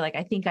knowledge. You're like,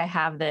 I think I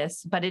have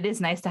this, but it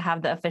is nice to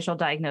have the official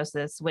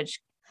diagnosis, which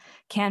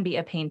can be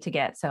a pain to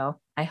get. So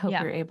I hope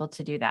you're able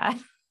to do that.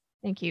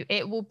 Thank you.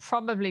 It will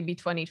probably be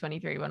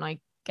 2023 when I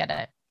get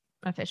it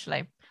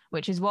officially,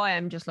 which is why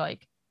I'm just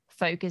like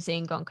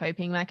focusing on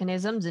coping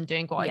mechanisms and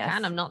doing what I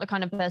can. I'm not the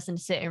kind of person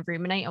to sit and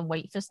ruminate and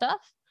wait for stuff,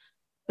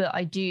 but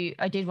I did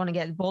want to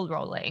get the ball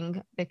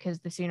rolling, because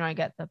the sooner I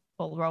get the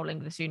ball rolling,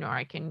 the sooner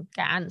I can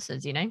get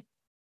answers,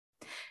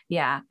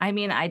 Yeah. I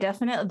mean,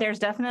 there's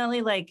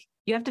definitely like,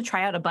 you have to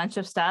try out a bunch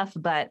of stuff,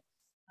 but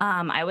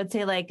I would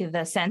say like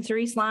the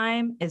sensory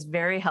slime is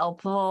very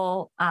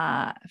helpful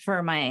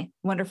for my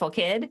wonderful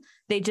kid.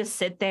 They just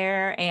sit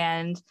there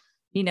and,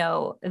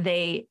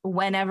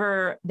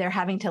 whenever they're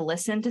having to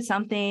listen to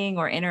something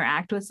or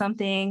interact with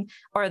something,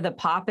 or the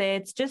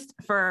poppets, just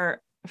for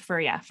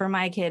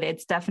my kid,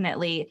 it's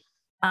definitely,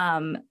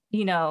 they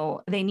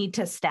need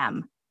to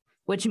stem,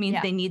 which means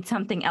they need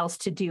something else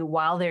to do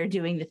while they're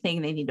doing the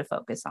thing they need to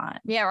focus on.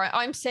 Yeah, right.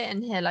 I'm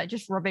sitting here like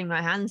just rubbing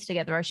my hands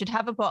together. I should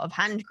have a pot of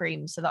hand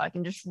cream so that I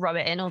can just rub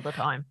it in all the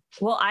time.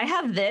 Well, I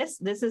have this.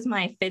 This is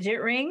my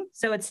fidget ring.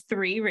 So it's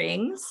 3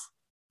 rings.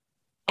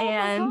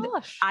 And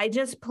I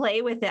just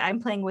play with it.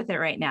 I'm playing with it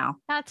right now.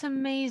 That's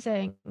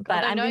amazing.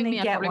 But I'm going to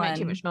get one. Make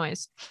too much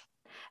noise.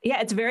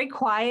 Yeah, it's very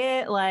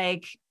quiet.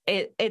 Like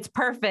it's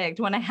perfect.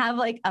 When I have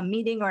like a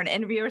meeting or an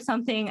interview or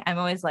something, I'm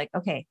always like,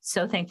 okay,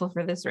 so thankful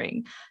for this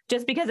ring,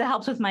 just because it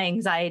helps with my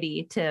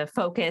anxiety to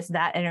focus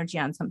that energy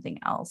on something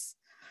else.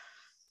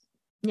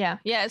 Yeah.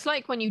 It's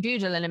like when you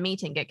doodle in a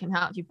meeting, it can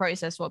help you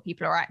process what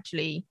people are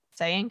actually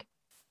saying.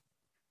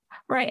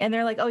 Right. And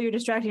they're like, oh, you're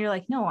distracted. You're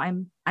like, no,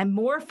 I'm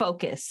more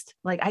focused.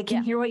 Like I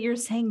can hear what you're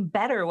saying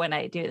better when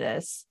I do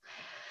this.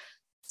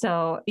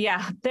 So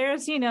yeah,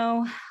 there's,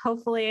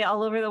 hopefully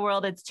all over the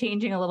world, it's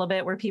changing a little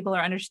bit where people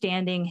are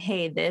understanding,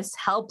 hey, this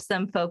helps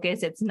them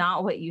focus. It's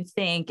not what you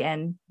think.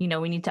 And, we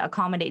need to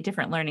accommodate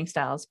different learning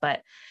styles,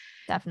 but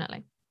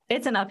definitely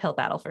it's an uphill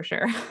battle for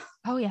sure.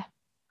 Oh yeah.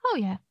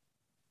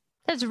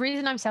 There's a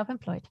reason I'm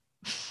self-employed.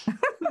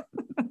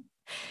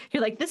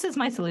 You're like, this is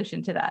my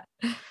solution to that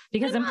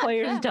because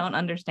employers don't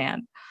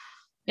understand.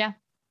 Yeah.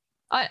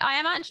 I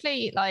am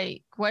actually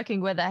like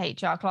working with a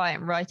HR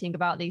client, writing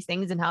about these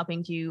things and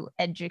helping to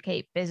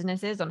educate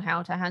businesses on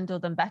how to handle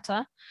them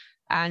better.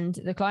 And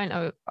the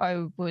client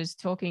I was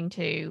talking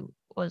to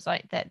was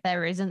like that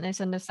there isn't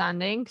this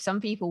understanding.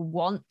 Some people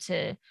want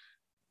to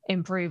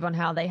improve on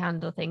how they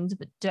handle things,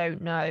 but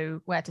don't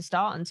know where to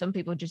start. And some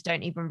people just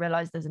don't even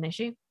realize there's an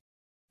issue.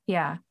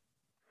 Yeah.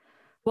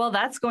 Well,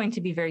 that's going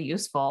to be very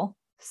useful.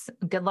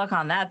 Good luck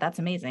on that. That's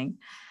amazing.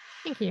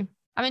 Thank you.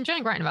 I'm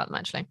enjoying writing about them,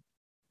 actually.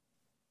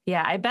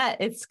 Yeah, I bet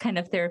it's kind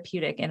of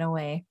therapeutic in a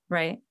way,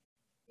 right?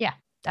 Yeah,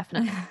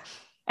 definitely.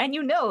 And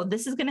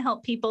this is going to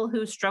help people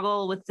who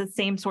struggle with the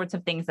same sorts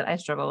of things that I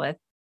struggle with.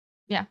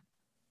 Yeah.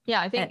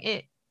 Yeah, I think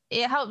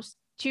it helps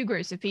two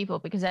groups of people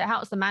because it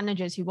helps the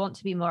managers who want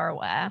to be more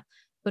aware,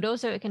 but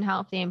also it can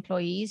help the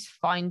employees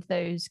find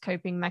those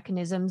coping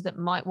mechanisms that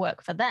might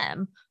work for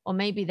them. Or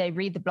maybe they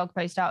read the blog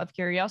post out of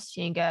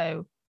curiosity and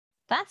go,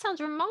 that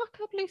sounds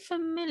remarkably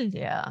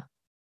familiar.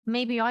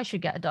 Maybe I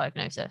should get a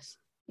diagnosis,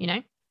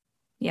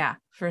 Yeah,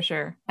 for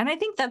sure. And I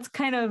think that's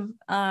kind of,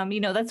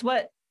 that's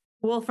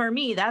for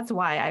me, that's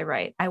why I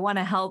write. I want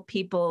to help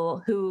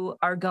people who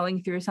are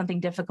going through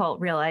something difficult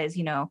realize,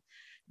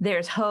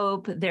 there's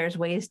hope, there's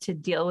ways to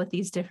deal with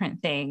these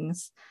different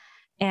things.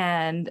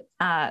 And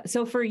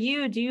so for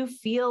you, do you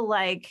feel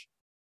like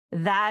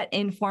that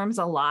informs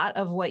a lot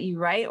of what you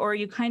write, or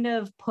you kind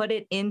of put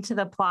it into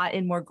the plot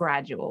in more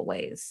gradual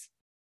ways?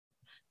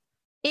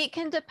 It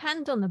can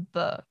depend on the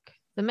book.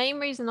 The main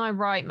reason I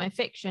write my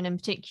fiction in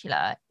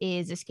particular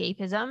is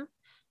escapism,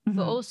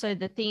 but also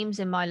the themes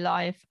in my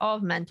life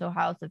of mental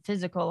health, of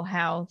physical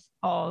health,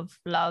 of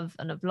love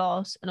and of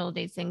loss and all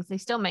these things, they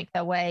still make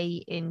their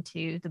way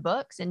into the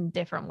books in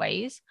different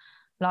ways.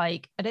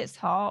 Like at its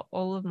heart,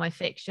 all of my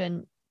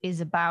fiction is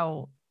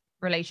about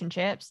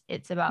relationships.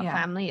 It's about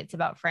family. It's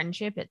about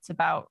friendship. It's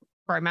about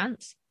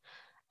romance.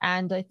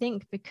 And I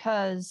think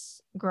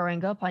because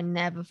growing up, I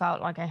never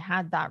felt like I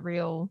had that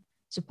real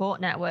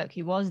support network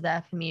who was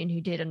there for me and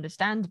who did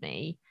understand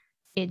me,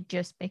 it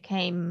just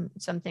became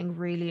something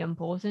really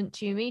important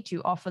to me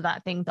to offer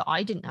that thing that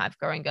I didn't have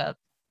growing up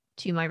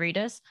to my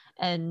readers.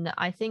 And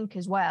I think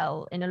as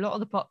well, in a lot of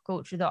the pop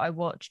culture that I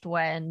watched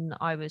when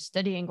I was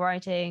studying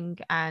writing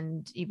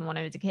and even when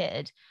I was a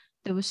kid,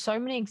 there were so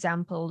many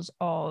examples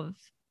of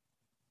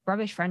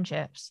rubbish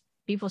friendships,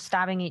 people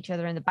stabbing each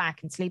other in the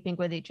back and sleeping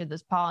with each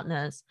other's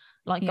partners,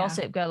 like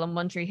Gossip Girl and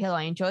One Tree Hill.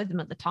 I enjoyed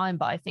them at the time,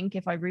 but I think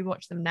if I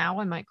rewatch them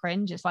now, I might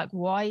cringe. It's like,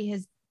 why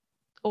has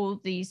all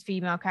these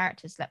female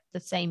characters slept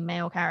with the same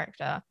male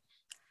character?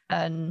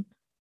 And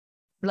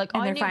like,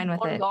 and they're fine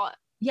with it.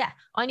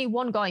 I knew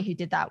one guy who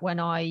did that when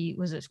I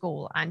was at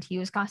school, and he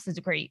was classed as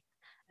a creep,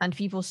 and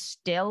people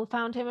still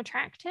found him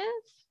attractive.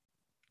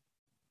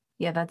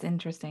 Yeah, that's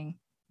interesting.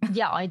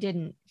 Yeah, I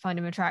didn't find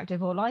him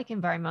attractive or like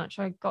him very much.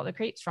 I got the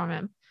creeps from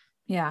him.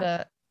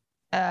 Yeah.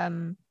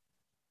 But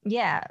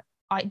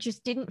I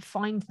just didn't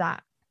find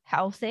that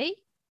healthy.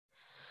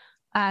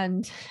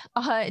 And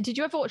did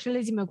you ever watch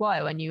Lizzie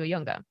McGuire when you were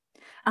younger?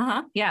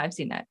 Yeah, I've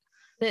seen that.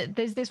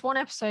 There's this one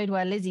episode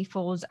where Lizzie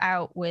falls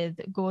out with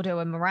Gordo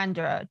and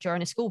Miranda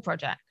during a school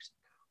project.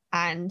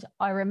 And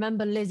I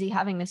remember Lizzie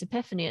having this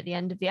epiphany at the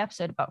end of the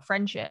episode about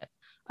friendship.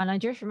 And I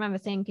just remember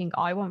thinking,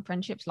 I want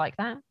friendships like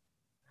that.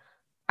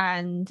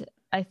 And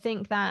I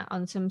think that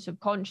on some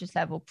subconscious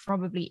level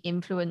probably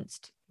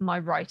influenced my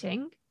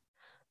writing,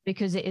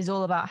 because it is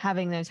all about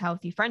having those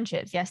healthy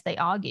friendships. Yes, they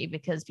argue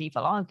because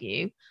people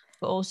argue,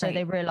 but also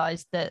they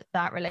realize that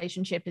that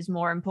relationship is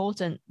more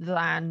important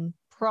than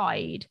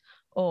pride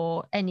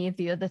or any of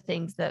the other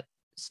things that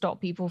stop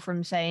people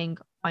from saying,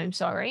 I'm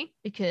sorry,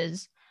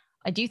 because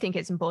I do think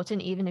it's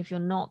important, even if you're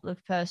not the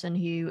person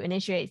who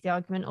initiates the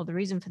argument or the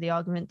reason for the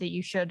argument, that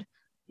you should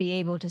be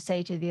able to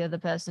say to the other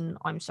person,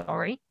 I'm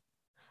sorry,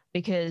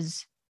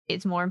 because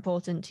it's more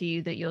important to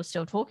you that you're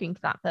still talking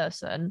to that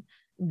person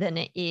than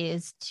it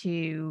is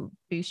to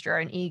boost your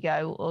own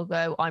ego or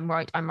go, I'm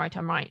right, I'm right,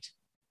 I'm right.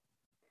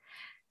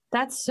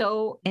 That's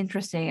so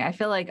interesting. I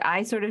feel like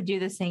I sort of do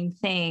the same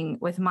thing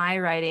with my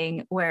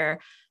writing, where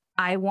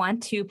I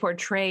want to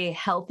portray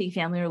healthy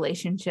family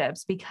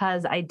relationships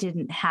because I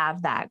didn't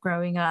have that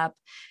growing up.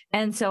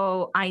 And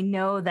so I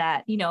know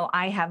that,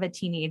 I have a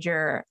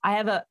teenager, I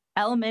have a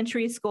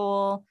elementary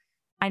school.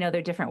 I know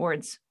they're different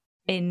words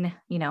in,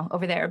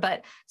 over there.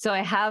 But so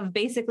I have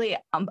basically,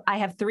 I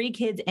have 3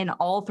 kids in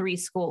all 3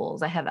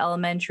 schools. I have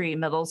elementary,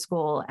 middle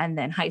school, and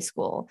then high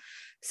school.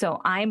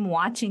 So I'm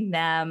watching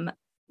them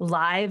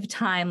live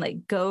time,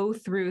 like go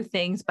through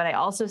things, but I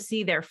also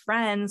see their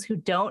friends who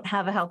don't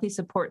have a healthy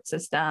support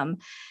system.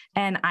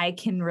 And I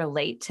can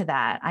relate to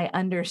that. I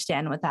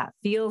understand what that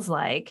feels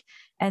like.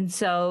 And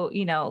so,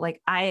 you know, like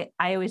I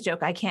always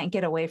joke, I can't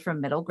get away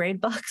from middle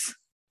grade books.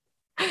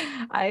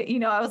 I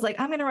was like,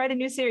 I'm going to write a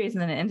new series.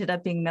 And then it ended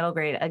up being middle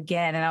grade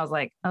again. And I was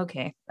like,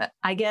 okay,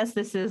 I guess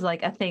this is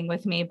like a thing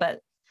with me, but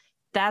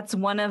that's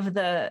one of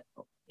the,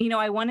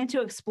 I wanted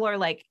to explore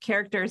like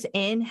characters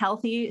in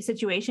healthy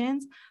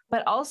situations,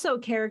 but also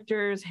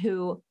characters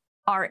who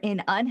are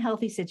in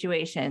unhealthy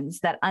situations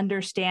that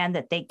understand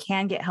that they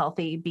can get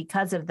healthy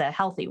because of the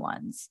healthy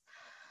ones.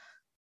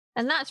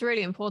 And that's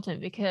really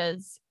important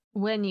because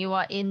when you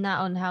are in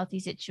that unhealthy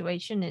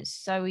situation, it's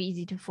so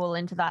easy to fall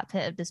into that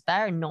pit of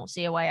despair and not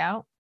see a way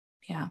out.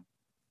 Yeah.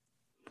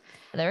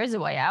 There is a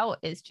way out.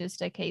 It's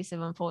just a case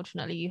of,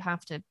 unfortunately, you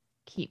have to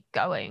keep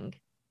going,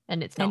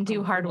 and it's not and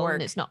do hard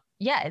work. It's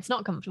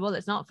not comfortable.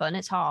 It's not fun.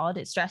 It's hard.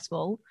 It's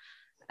stressful.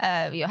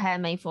 Your hair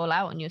may fall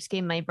out and your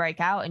skin may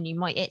break out and you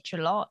might itch a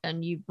lot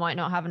and you might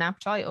not have an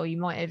appetite or you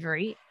might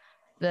overeat.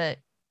 But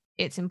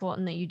it's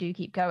important that you do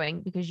keep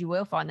going because you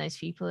will find those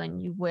people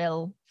and you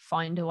will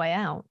find a way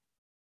out.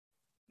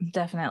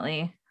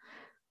 Definitely.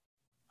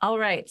 All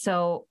right.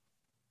 So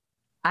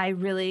I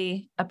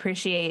really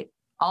appreciate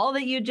all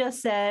that you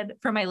just said.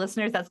 For my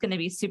listeners, that's going to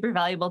be super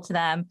valuable to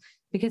them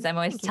because I'm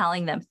always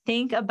telling them,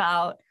 think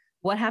about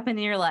what happened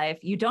in your life.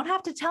 You don't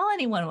have to tell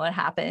anyone what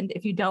happened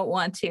if you don't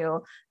want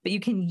to, but you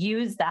can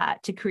use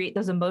that to create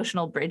those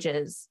emotional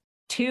bridges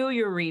to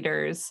your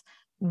readers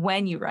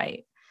when you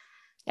write.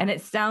 And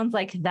it sounds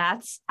like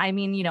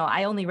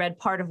I only read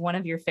part of one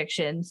of your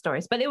fiction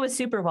stories, but it was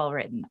super well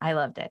written. I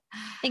loved it.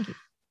 Thank you.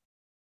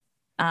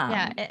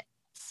 Yeah,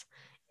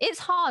 it's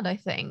hard, I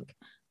think.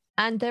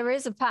 And there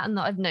is a pattern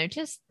that I've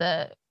noticed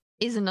that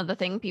is another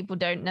thing people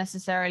don't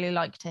necessarily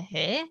like to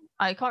hear.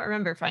 I can't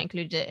remember if I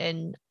included it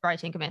in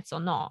Writing Myths or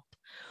not.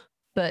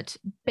 But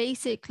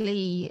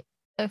basically,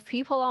 if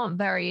people aren't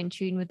very in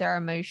tune with their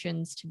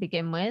emotions to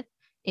begin with,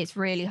 it's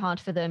really hard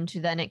for them to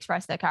then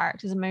express their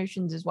characters'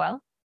 emotions as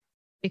well,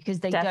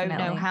 because they don't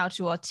know how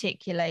to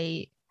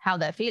articulate how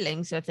they're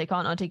feeling. So if they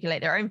can't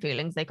articulate their own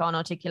feelings, they can't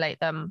articulate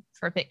them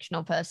for a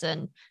fictional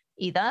person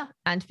either.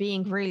 And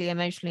being really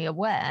emotionally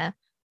aware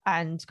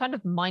and kind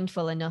of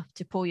mindful enough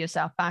to pull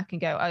yourself back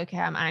and go, okay,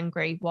 I'm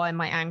angry. Why am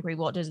I angry?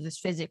 What does this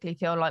physically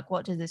feel like?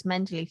 What does this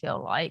mentally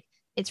feel like?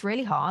 It's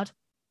really hard.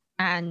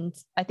 And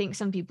I think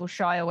some people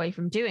shy away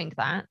from doing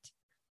that,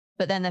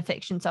 but then their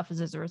fiction suffers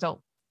as a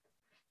result.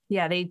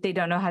 Yeah, they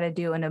don't know how to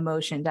do an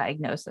emotion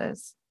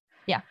diagnosis.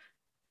 Yeah.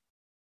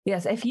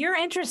 Yes, if you're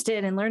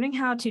interested in learning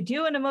how to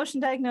do an emotion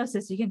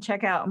diagnosis, you can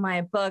check out my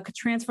book,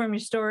 Transform Your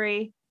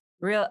Story,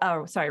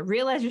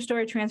 Realize Your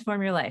Story,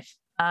 Transform Your Life,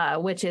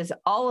 which is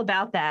all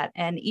about that.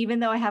 And even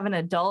though I have an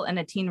adult and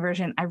a teen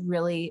version, I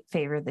really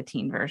favor the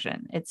teen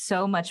version. It's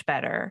so much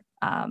better.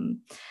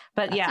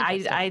 But yeah,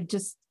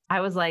 I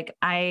was like,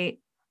 I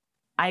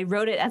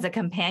wrote it as a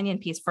companion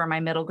piece for my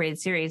middle grade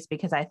series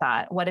because I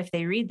thought, what if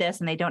they read this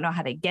and they don't know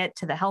how to get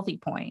to the healthy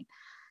point?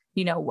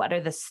 What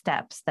are the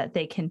steps that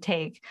they can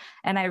take?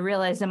 And I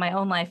realized in my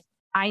own life,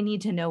 I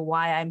need to know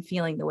why I'm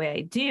feeling the way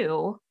I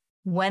do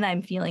when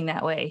I'm feeling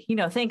that way,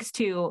 thanks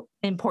to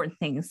important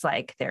things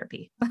like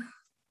therapy.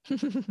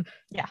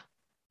 Yeah,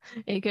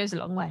 it goes a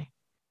long way.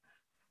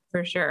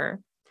 For sure.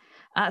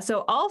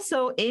 So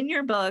also in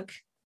your book,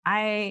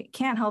 I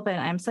can't help it,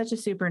 I'm such a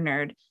super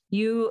nerd.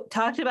 You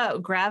talked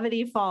about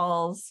Gravity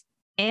Falls,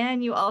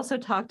 and you also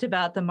talked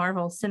about the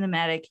Marvel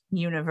Cinematic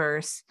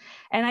Universe.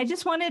 And I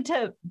just wanted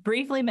to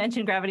briefly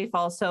mention Gravity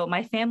Falls. So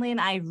my family and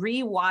I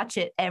rewatch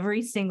it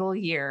every single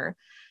year.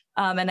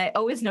 And I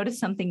always notice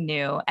something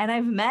new. And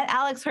I've met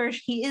Alex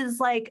Hirsch. He is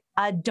like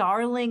a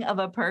darling of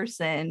a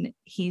person.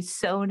 He's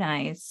so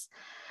nice.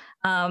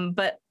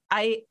 But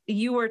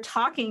you were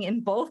talking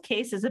in both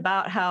cases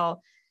about how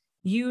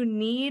you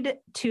need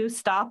to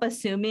stop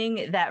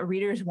assuming that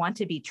readers want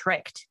to be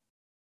tricked.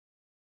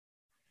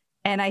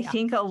 And I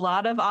think a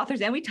lot of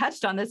authors, and we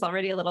touched on this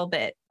already a little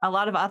bit, a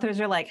lot of authors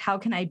are like, how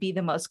can I be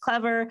the most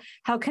clever?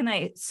 How can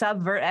I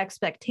subvert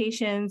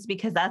expectations?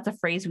 Because that's a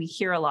phrase we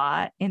hear a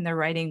lot in the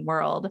writing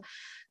world.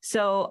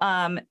 So,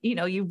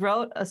 you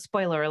wrote, a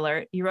spoiler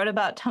alert, you wrote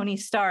about Tony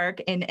Stark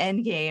in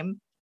Endgame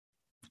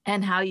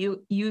and how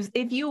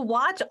if you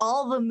watch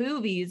all the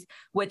movies,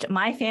 which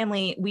my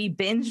family, we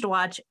binged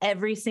watch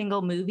every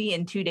single movie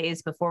in 2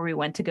 days before we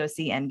went to go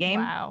see Endgame.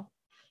 Wow.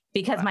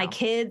 Because my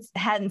kids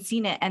hadn't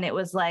seen it and it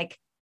was like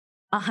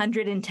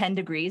 110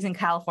 degrees in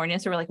California.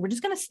 So we're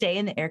just going to stay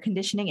in the air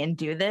conditioning and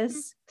do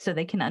this so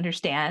they can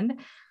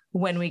understand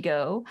when we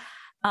go.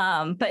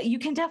 But you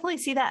can definitely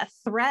see that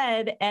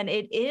thread, and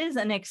it is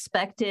an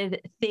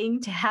expected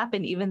thing to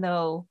happen, even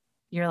though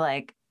you're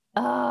like,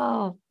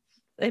 oh,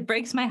 it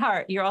breaks my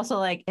heart. You're also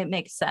like, it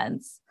makes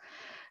sense.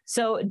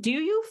 So do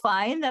you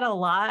find that a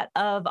lot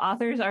of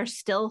authors are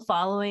still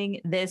following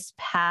this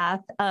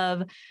path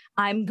of,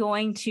 I'm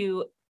going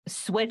to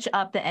switch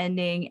up the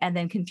ending and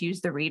then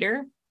confuse the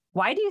reader?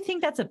 Why do you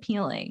think that's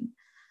appealing?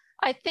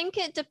 I think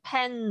it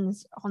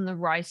depends on the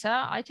writer.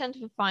 I tend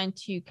to find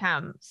two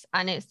camps,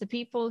 and it's the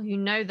people who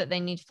know that they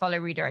need to follow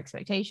reader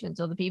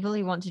expectations, or the people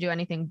who want to do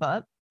anything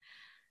but.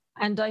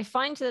 And I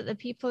find that the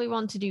people who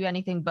want to do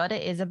anything but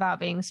it is about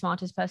being the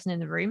smartest person in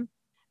the room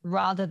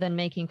rather than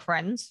making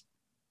friends.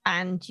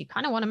 And you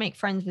kind of want to make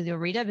friends with your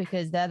reader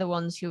because they're the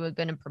ones who are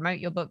going to promote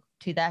your book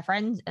to their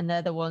friends, and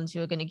they're the ones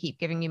who are going to keep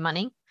giving you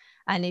money.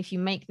 And if you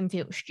make them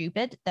feel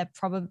stupid, they're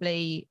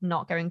probably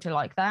not going to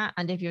like that.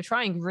 And if you're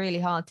trying really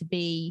hard to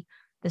be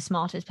the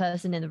smartest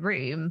person in the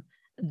room,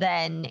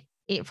 then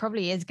it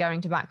probably is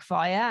going to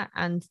backfire.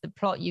 And the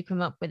plot you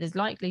come up with is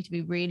likely to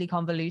be really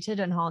convoluted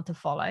and hard to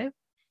follow,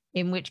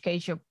 in which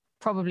case you're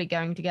probably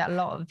going to get a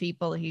lot of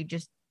people who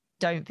just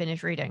don't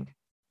finish reading.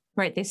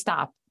 Right. They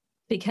stop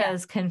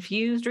because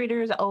confused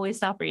readers always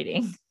stop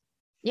reading.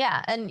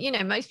 Yeah. And,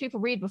 most people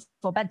read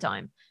before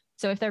bedtime.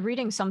 So if they're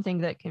reading something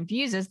that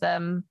confuses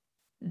them,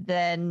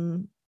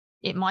 then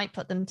it might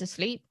put them to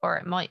sleep, or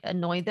it might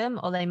annoy them,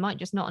 or they might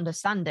just not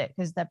understand it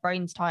because their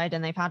brain's tired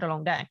and they've had a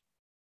long day.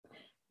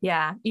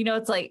 Yeah.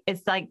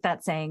 It's like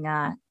that saying,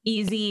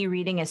 easy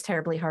reading is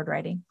terribly hard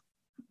writing.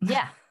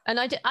 Yeah. And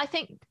I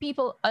think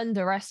people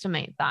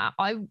underestimate that.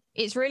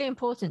 It's really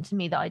important to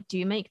me that I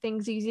do make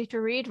things easy to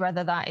read,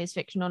 whether that is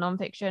fiction or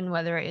nonfiction,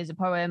 whether it is a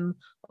poem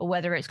or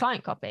whether it's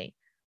client copy,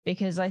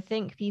 because I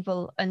think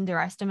people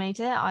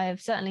underestimate it. I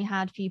have certainly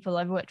had people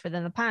I've worked with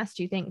in the past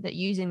who think that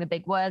using the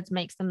big words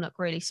makes them look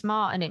really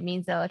smart and it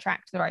means they'll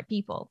attract the right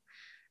people.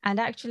 And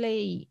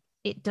actually,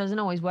 it doesn't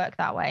always work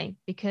that way,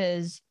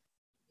 because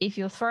if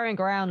you're throwing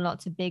around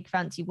lots of big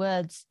fancy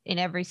words in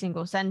every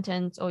single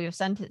sentence, or your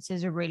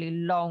sentences are really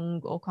long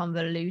or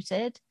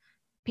convoluted,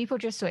 people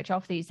just switch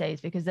off these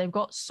days because they've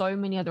got so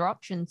many other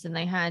options than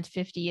they had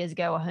 50 years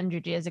ago,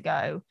 100 years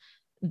ago,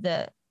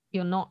 that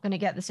you're not going to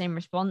get the same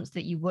response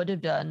that you would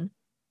have done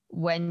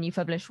when you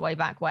published way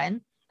back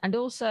when. And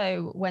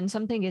also, when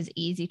something is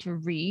easy to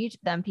read,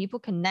 then people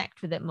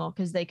connect with it more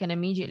because they can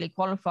immediately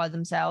qualify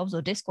themselves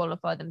or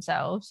disqualify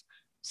themselves.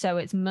 So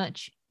it's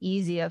much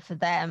easier for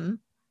them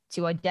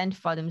to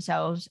identify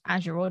themselves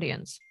as your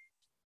audience.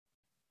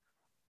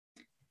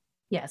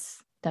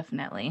 Yes,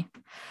 definitely.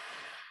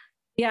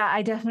 Yeah,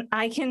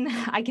 I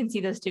can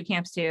see those two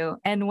camps too.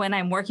 And when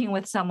I'm working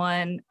with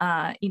someone,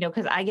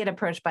 because I get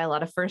approached by a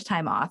lot of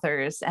first-time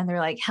authors and they're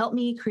like, help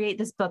me create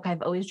this book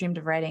I've always dreamed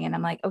of writing. And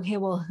I'm like, okay,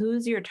 well,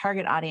 who's your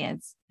target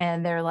audience?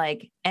 And they're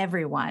like,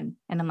 everyone.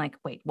 And I'm like,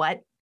 wait,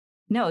 what?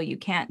 No, you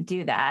can't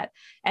do that.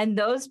 And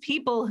those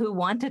people who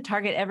want to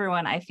target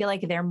everyone, I feel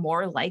like they're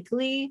more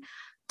likely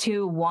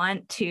to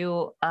want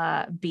to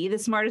be the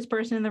smartest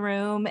person in the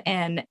room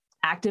and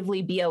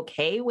actively be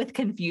okay with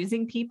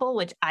confusing people,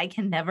 which I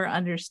can never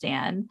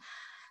understand.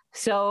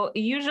 So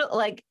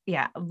usually,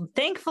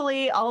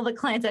 thankfully, all the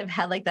clients I've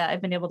had like that,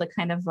 I've been able to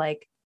kind of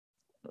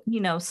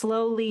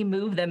slowly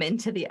move them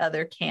into the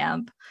other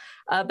camp.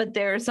 But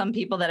there are some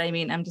people that,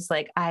 I'm just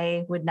like,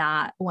 I would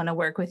not want to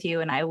work with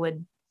you. And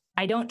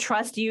I don't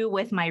trust you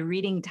with my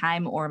reading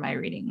time or my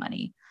reading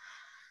money.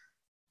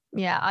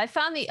 Yeah, I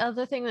found the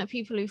other thing that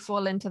people who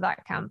fall into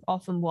that camp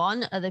often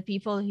want are the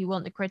people who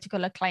want the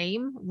critical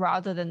acclaim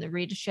rather than the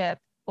readership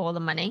or the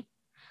money.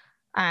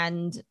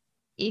 And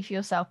if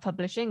you're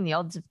self-publishing, the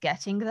odds of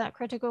getting that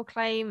critical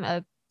acclaim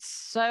are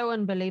so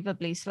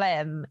unbelievably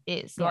slim.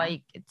 It's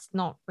like, it's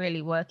not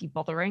really worth you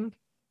bothering.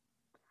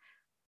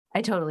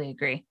 I totally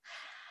agree.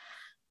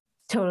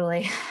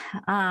 Totally.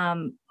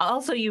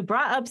 Also, you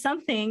brought up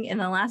something in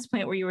the last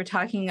point where you were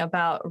talking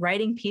about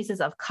writing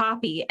pieces of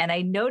copy. And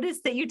I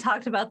noticed that you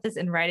talked about this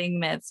in Writing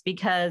Myths,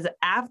 because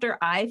after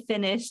I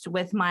finished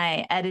with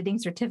my editing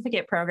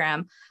certificate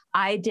program,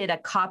 I did a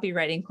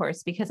copywriting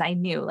course because I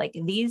knew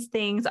these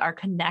things are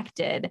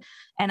connected.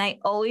 And I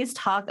always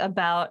talk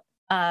about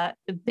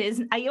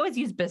business. I always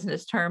use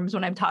business terms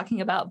when I'm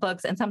talking about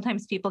books. And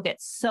sometimes people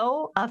get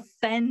so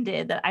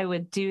offended that I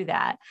would do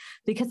that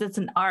because it's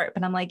an art.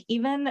 But I'm like,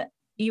 even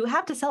you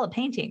have to sell a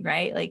painting,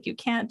 right? You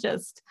can't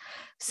just.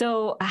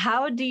 So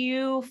how do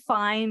you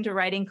find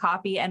writing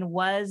copy? And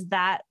was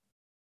that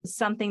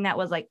something that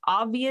was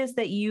obvious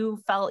that you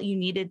felt you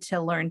needed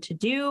to learn to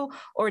do?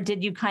 Or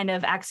did you kind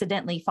of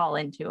accidentally fall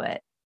into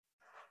it?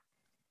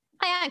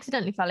 I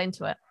accidentally fell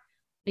into it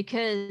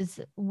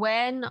because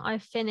when I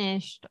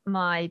finished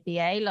my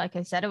BA, like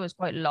I said, I was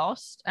quite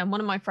lost. And one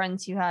of my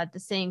friends who had the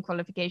same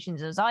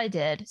qualifications as I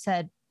did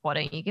said, why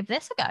don't you give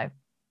this a go?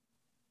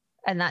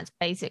 And that's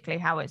basically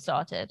how it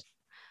started.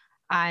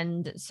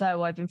 And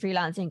so I've been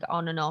freelancing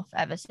on and off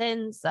ever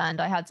since.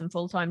 And I had some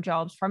full-time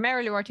jobs,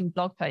 primarily writing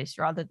blog posts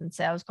rather than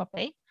sales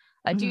copy.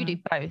 I do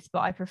both,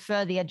 but I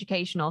prefer the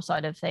educational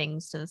side of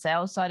things to the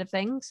sales side of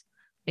things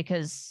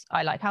because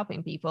I like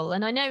helping people.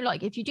 And I know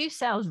if you do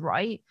sales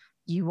right,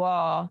 you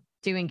are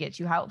doing it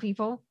to help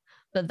people,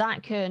 but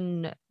that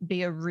can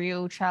be a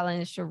real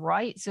challenge to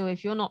write. So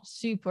if you're not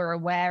super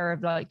aware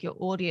of your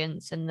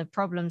audience and the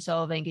problem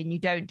solving, and you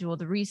don't do all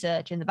the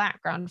research in the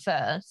background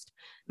first,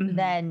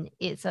 then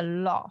it's a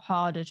lot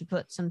harder to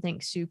put something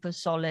super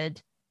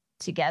solid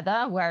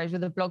together. Whereas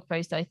with a blog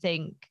post, I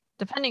think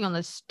depending on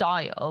the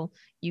style,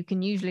 you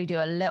can usually do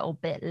a little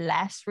bit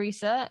less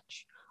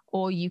research,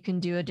 or you can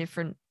do a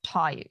different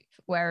type.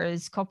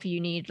 Whereas copy,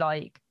 you need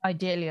like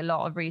ideally a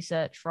lot of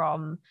research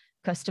from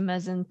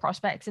customers and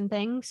prospects and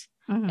things.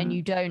 And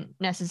you don't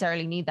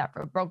necessarily need that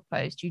for a blog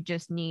post. You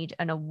just need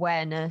an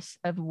awareness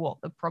of what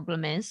the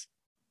problem is.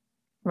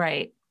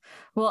 Right.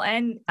 Well,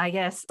 and I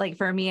guess like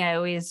for me, I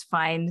always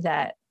find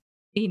that,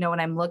 you know, when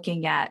I'm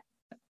looking at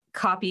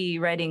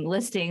copywriting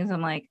listings,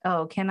 I'm like,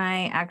 oh, can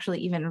I actually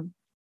even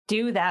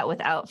do that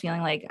without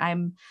feeling like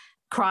I'm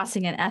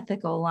crossing an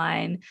ethical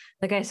line?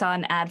 Like I saw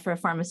an ad for a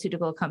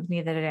pharmaceutical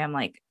company the other day. I'm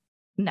like,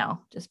 no,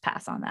 just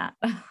pass on that.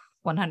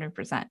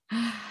 100%.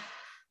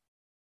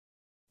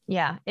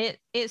 Yeah,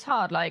 it's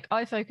hard. Like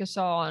I focus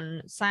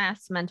on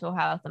SaaS, mental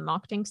health, and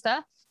marketing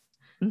stuff.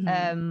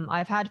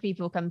 I've had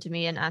people come to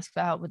me and ask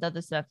for help with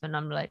other stuff, and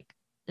I'm like,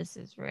 this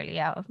is really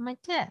out of my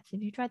depth.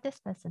 Have you tried this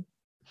person?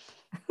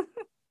 And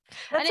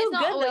it's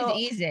not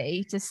always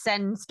easy to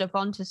send stuff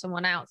on to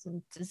someone else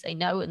and to say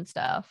no and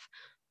stuff,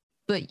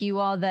 but you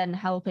are then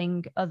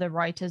helping other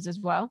writers as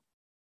well.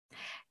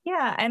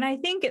 Yeah. And I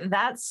think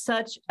that's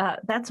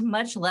that's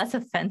much less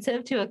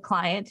offensive to a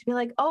client to be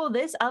like, oh,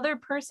 this other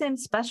person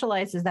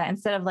specializes that,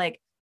 instead of like,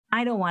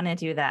 I don't want to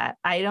do that.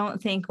 I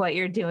don't think what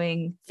you're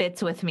doing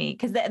fits with me.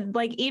 Because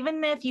like,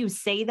 even if you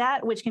say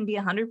that, which can be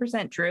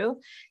 100% true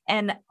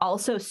and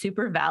also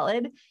super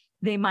valid,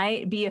 they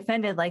might be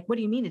offended. Like, what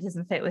do you mean it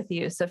doesn't fit with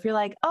you? So if you're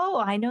like,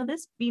 oh, I know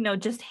this, you know,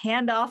 just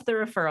hand off the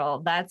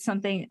referral. That's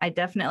something I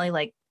definitely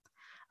like.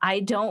 I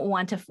don't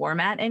want to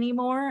format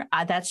anymore.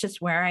 That's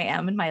just where I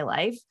am in my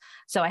life.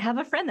 So I have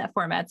a friend that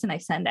formats and I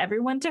send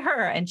everyone to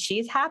her, and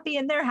she's happy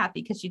and they're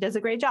happy because she does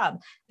a great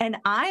job. And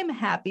I'm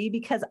happy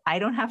because I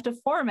don't have to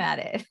format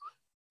it.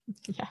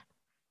 Yeah.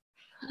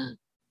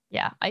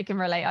 Yeah, I can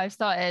relate. I've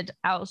started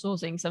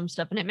outsourcing some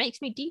stuff and it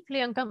makes me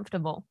deeply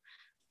uncomfortable,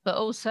 but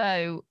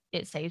also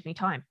it saves me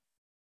time.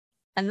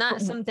 And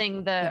that's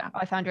something that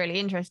I found really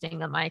interesting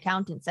that my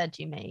accountant said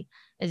to me,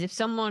 is if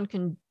someone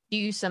can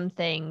do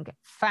something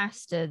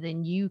faster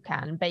than you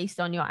can based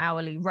on your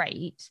hourly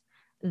rate,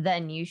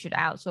 then you should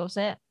outsource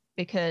it,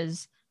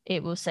 because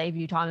it will save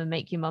you time and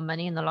make you more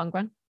money in the long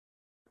run.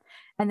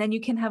 And then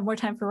you can have more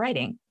time for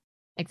writing.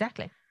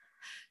 Exactly.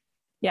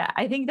 Yeah,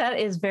 I think that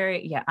is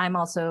I'm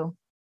also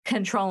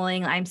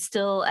controlling. I'm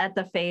still at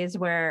the phase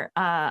where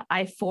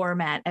I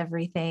format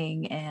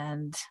everything,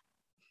 and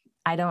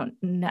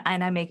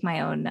I make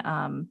my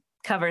own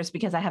covers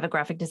because I have a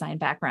graphic design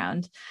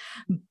background,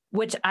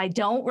 which I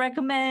don't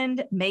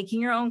recommend making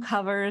your own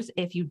covers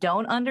if you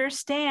don't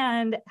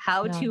understand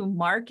how to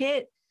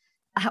market,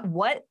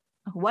 what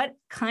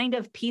kind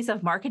of piece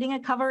of marketing a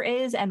cover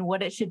is and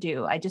what it should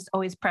do. I just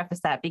always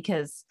preface that,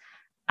 because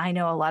I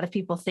know a lot of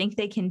people think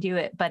they can do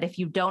it, but if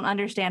you don't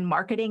understand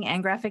marketing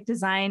and graphic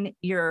design,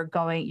 you're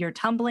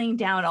tumbling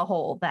down a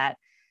hole that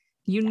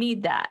you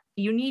need that.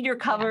 You need your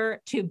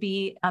cover to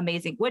be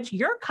amazing, which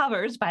your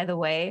covers, by the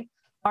way,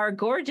 are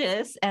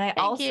gorgeous. And I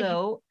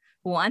also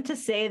want to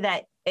say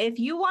that if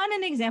you want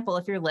an example,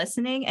 if you're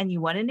listening and you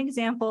want an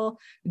example,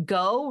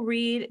 go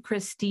read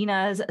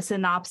Christina's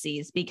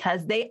synopses,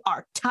 because they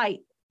are tight.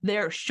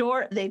 They're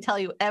short. They tell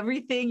you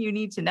everything you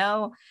need to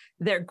know.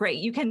 They're great.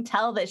 You can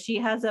tell that she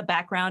has a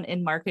background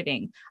in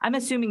marketing. I'm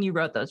assuming you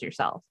wrote those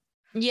yourself.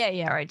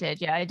 Yeah, I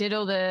did. Yeah, I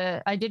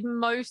did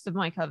most of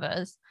my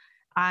covers,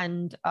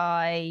 and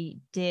I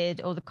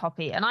did all the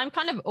copy, and I'm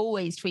kind of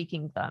always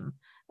tweaking them.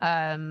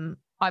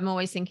 I'm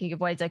always thinking of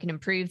ways I can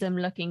improve them,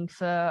 looking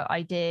for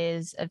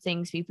ideas of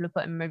things people have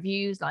put in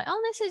reviews, like,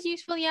 oh, this is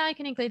useful. Yeah, I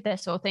can include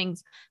this, or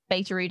things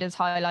beta readers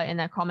highlight in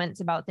their comments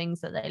about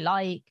things that they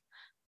like.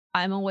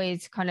 I'm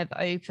always kind of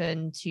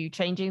open to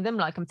changing them.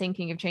 Like I'm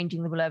thinking of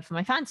changing the blurb for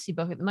my fantasy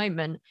book at the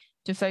moment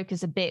to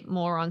focus a bit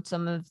more on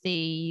some of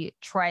the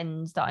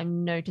trends that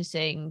I'm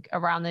noticing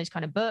around those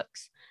kind of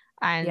books,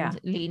 and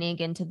leaning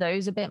into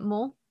those a bit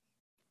more.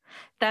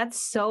 That's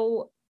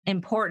so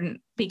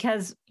important,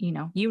 because,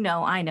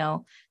 I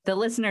know, the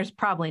listeners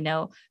probably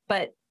know,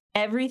 but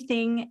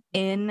everything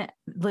in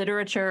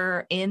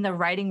literature, in the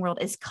writing world,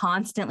 is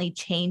constantly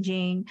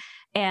changing,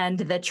 and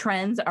the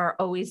trends are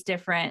always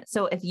different.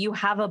 So if you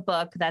have a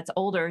book that's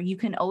older, you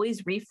can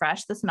always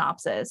refresh the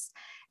synopsis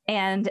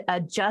and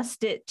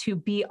adjust it to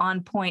be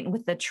on point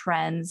with the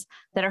trends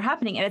that are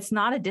happening. And it's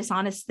not a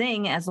dishonest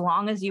thing as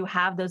long as you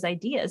have those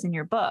ideas in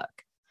your book.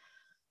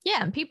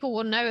 Yeah, and people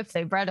will know if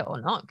they've read it or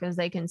not, because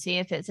they can see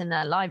if it's in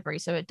their library.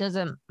 So it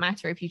doesn't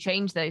matter if you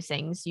change those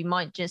things. You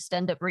might just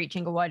end up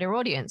reaching a wider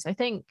audience. I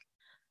don't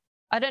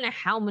know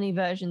how many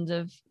versions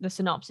of the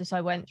synopsis I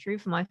went through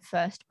for my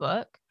first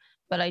book,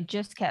 but I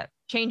just kept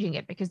changing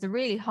it, because the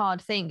really hard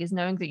thing is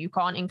knowing that you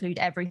can't include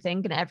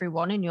everything and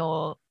everyone in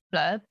your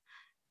blurb.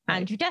 Right.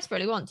 And you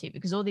desperately want to,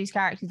 because all these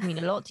characters mean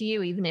a lot to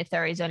you, even if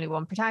there is only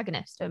one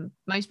protagonist. And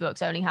most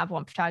books only have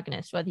one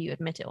protagonist, whether you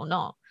admit it or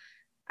not.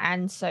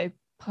 And so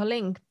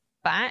pulling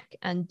back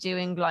and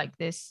doing like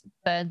this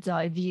bird's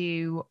eye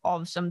view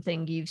of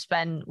something you've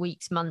spent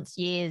weeks, months,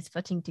 years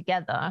putting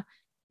together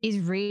is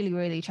really,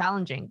 really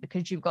challenging,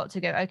 because you've got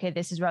to go, okay,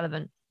 this is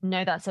relevant.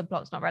 no, that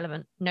subplot's not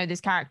relevant. No,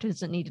 this character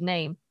doesn't need a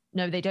name.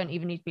 No, they don't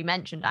even need to be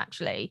mentioned,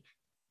 actually.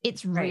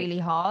 It's really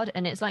hard.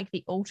 And it's like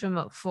the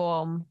ultimate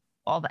form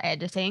of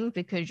editing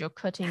because you're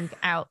cutting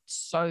out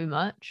so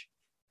much.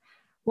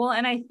 Well,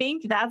 and I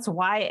think that's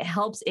why it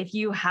helps if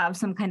you have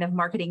some kind of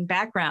marketing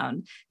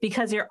background,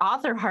 because your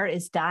author heart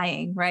is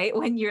dying, right?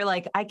 When you're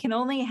like, I can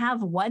only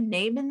have one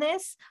name in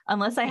this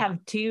unless I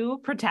have two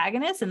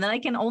protagonists, and then I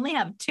can only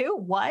have two.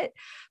 What?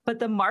 But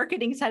the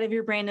marketing side of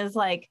your brain is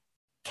like,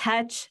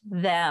 catch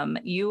them.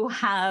 You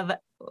have,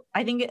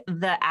 I think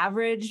the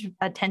average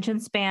attention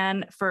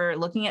span for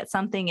looking at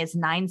something is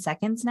 9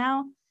 seconds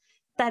now.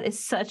 That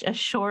is such a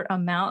short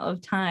amount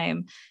of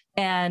time.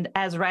 And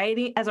as a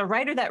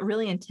writer, that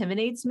really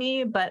intimidates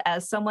me. But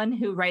as someone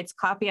who writes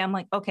copy, I'm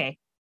like, okay,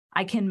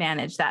 I can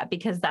manage that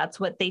because that's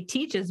what they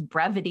teach is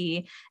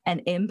brevity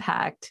and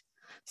impact.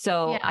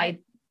 So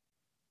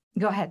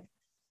go ahead.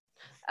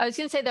 I was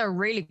going to say they're a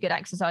really good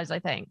exercise, I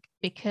think,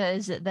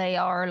 because they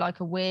are like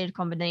a weird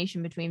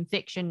combination between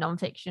fiction,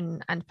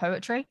 nonfiction, and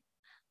poetry,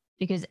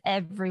 because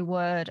every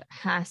word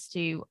has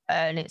to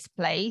earn its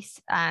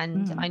place.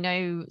 And I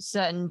know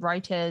certain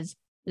writers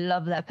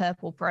love their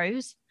purple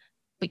prose,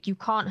 but you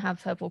can't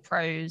have purple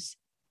prose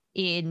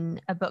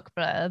in a book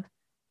blurb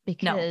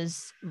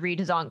because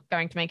readers aren't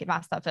going to make it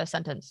past that first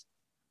sentence.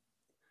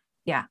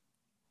 Yeah,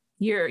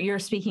 you're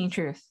speaking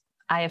truth.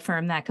 I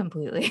affirm that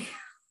completely.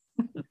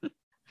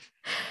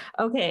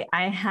 Okay,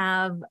 I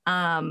have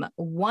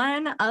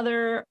one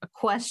other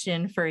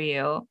question for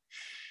you.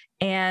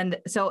 And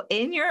so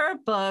in your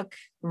book,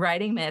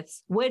 Writing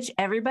Myths, which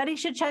everybody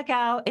should check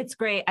out, it's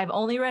great. I've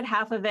only read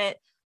half of it,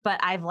 but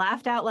I've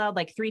laughed out loud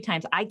like 3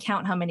 times. I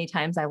count how many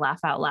times I laugh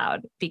out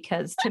loud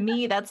because to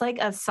me, that's like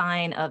a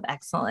sign of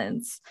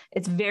excellence.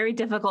 It's very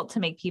difficult to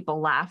make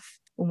people laugh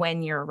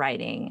when you're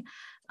writing.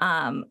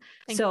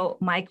 So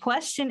my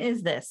question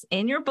is this: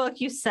 in your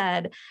book, you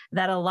said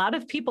that a lot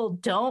of people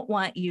don't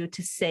want you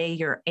to say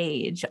your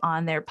age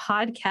on their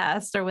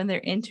podcast or when they're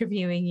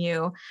interviewing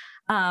you.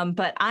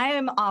 But I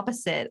am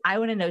opposite. I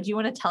want to know, do you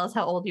want to tell us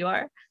how old you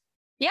are?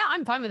 Yeah,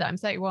 I'm fine with that. I'm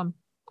 31.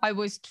 I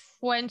was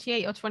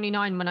 28 or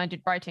 29 when I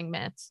did Writing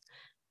Myths.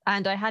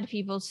 And I had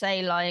people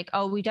say like,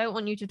 oh, we don't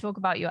want you to talk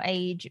about your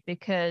age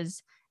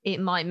because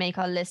it might make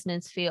our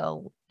listeners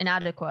feel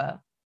inadequate.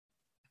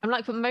 I'm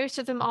like, but most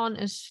of them aren't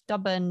as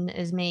stubborn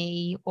as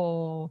me,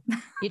 or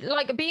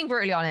like being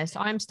brutally honest,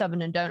 I'm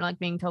stubborn and don't like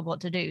being told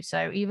what to do.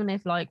 So even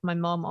if like my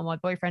mom or my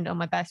boyfriend or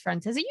my best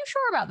friend says, are you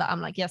sure about that?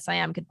 I'm like, yes, I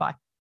am. Goodbye.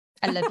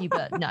 I love you,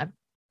 but no.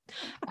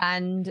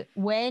 And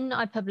when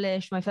I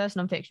published my first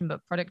nonfiction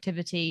book,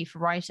 Productivity for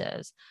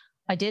Writers,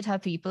 I did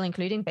have people,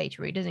 including beta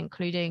readers,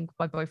 including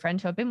my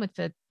boyfriend, who I've been with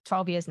for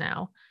 12 years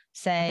now,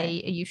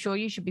 say, are you sure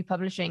you should be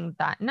publishing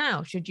that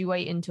now? Should you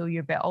wait until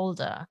you're a bit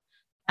older?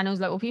 And I was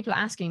like, well, people are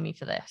asking me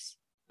for this.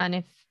 And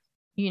if,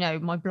 you know,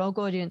 my blog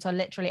audience are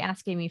literally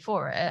asking me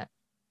for it,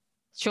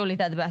 surely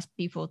they're the best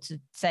people to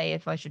say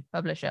if I should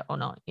publish it or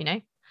not, you know?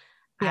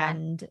 Yeah.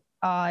 And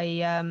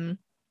I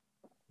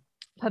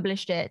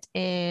published it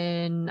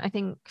in, I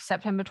think,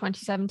 September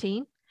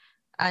 2017.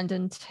 And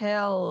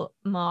until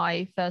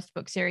my first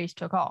book series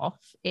took off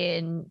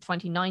in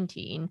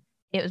 2019,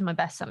 it was my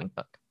best-selling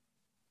book.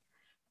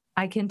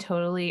 I can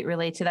totally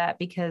relate to that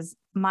because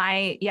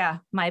my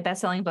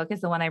best-selling book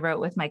is the one I wrote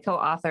with my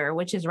co-author,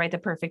 which is Write the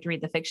Perfect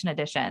Read the Fiction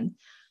edition,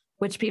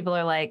 which people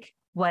are like,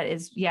 what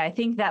is, I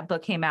think that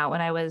book came out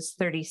when I was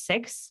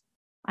 36.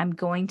 I'm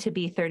going to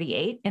be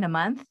 38 in a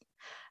month.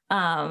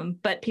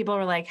 But people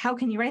were like, how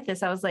can you write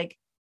this? I was like,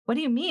 what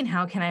do you mean?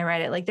 How can I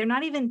write it? Like, they're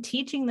not even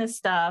teaching this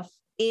stuff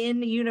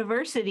in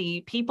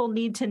university. People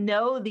need to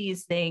know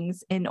these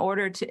things in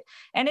order to,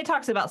 and it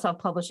talks about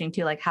self-publishing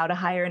too, like how to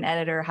hire an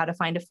editor, how to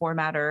find a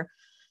formatter.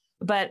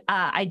 But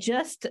I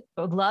just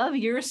love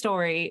your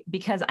story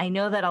because I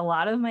know that a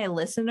lot of my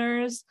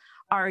listeners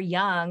are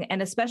young,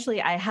 and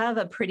especially I have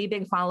a pretty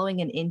big following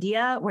in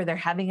India where they're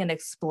having an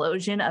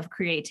explosion of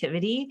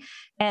creativity.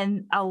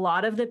 And a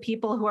lot of the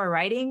people who are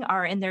writing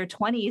are in their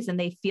 20s and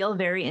they feel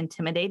very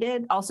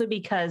intimidated, also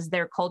because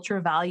their culture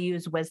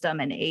values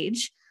wisdom and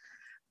age.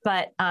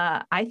 But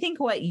I think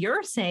what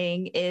you're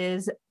saying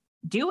is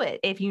do it.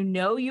 If you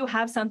know you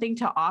have something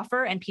to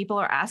offer and people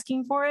are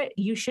asking for it,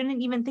 you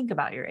shouldn't even think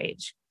about your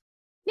age.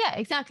 Yeah,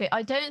 exactly.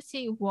 I don't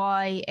see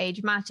why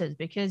age matters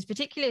because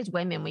particularly as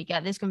women, we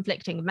get this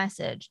conflicting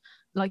message.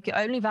 Like you're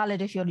only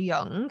valid if you're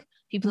young.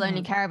 People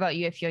only care about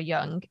you if you're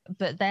young.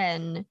 But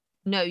then,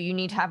 no, you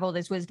need to have all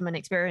this wisdom and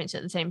experience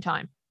at the same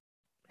time.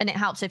 And it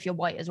helps if you're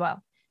white as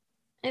well.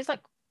 And it's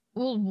like,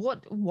 well,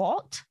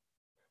 what?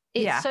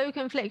 It's so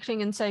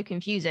conflicting and so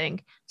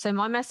confusing. So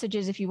my message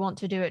is if you want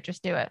to do it,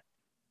 just do it.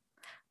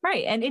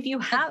 Right. And if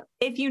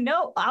you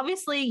know,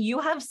 obviously you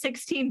have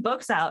 16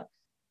 books out.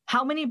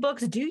 How many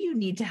books do you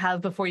need to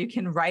have before you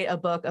can write a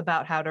book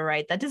about how to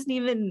write? That doesn't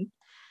even...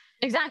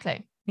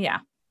 Exactly. Yeah.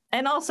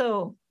 And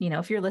also, you know,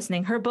 if you're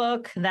listening, her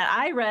book that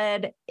I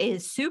read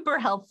is super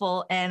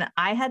helpful. And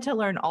I had to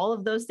learn all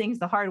of those things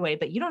the hard way,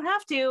 but you don't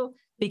have to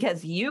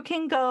because you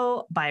can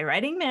go by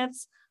Writing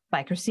Myths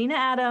by Christina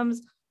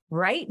Adams,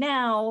 right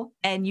now.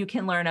 And you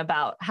can learn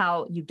about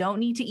how you don't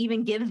need to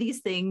even give these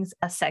things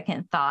a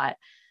second thought.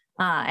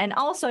 And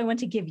also, I want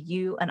to give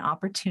you an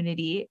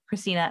opportunity,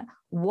 Christina.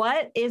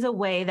 What is a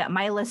way that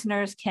my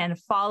listeners can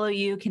follow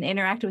you, can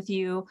interact with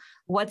you?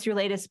 What's your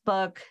latest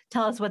book?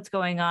 Tell us what's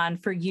going on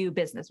for you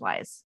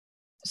business-wise.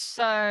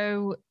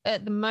 So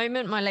at the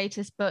moment, my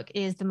latest book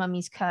is The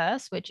Mummy's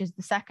Curse, which is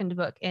the second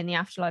book in the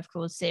Afterlife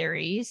Clause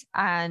series.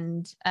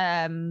 And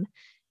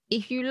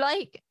if you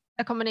like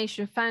a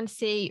combination of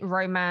fantasy,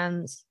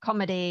 romance,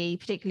 comedy,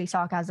 particularly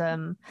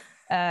sarcasm,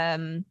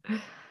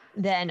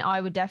 then I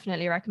would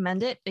definitely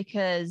recommend it,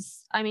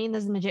 because I mean,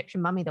 there's an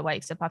Egyptian mummy that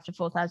wakes up after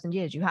 4,000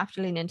 years. You have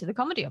to lean into the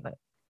comedy of it.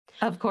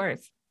 Of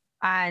course.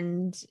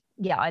 And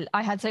yeah,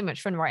 I had so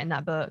much fun writing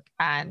that book,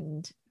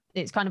 and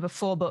it's kind of a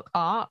 4-book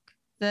arc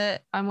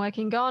that I'm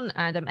working on,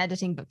 and I'm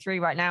editing book 3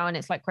 right now. And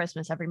it's like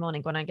Christmas every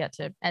morning when I get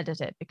to edit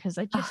it, because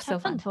I just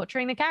have fun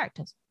torturing the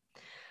characters.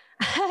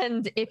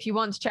 And if you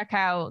want to check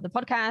out the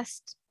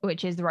podcast,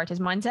 which is The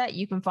Writer's Mindset,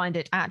 you can find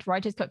it at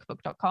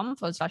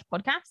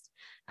writerscookbook.com/podcast.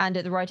 And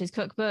at The Writer's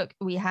Cookbook,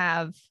 we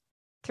have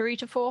 300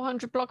 to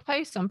 400 blog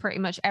posts on pretty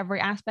much every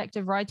aspect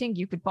of writing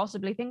you could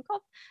possibly think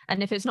of.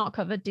 And if it's not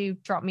covered, do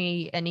drop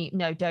me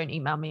no, don't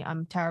email me.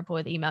 I'm terrible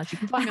with emails. You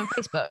can find me on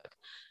Facebook,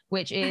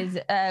 which is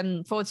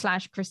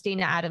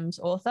 /Christina Adams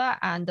author.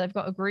 And I've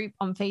got a group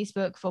on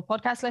Facebook for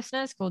podcast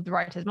listeners called The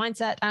Writer's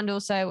Mindset, and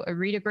also a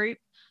reader group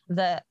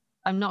that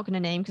I'm not going to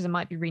name because I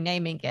might be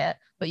renaming it,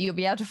 but you'll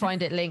be able to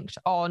find it linked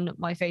on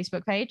my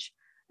Facebook page.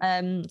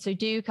 So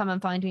do come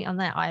and find me on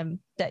there.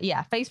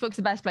 Facebook's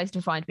the best place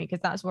to find me,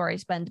 because that's where I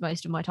spend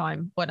most of my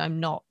time when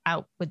I'm not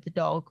out with the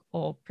dog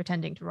or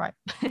pretending to write.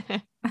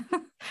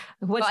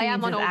 What I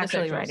am on all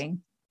actually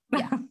writing.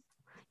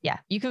 Yeah.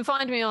 You can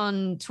find me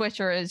on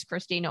Twitter as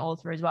Christina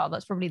Author as well.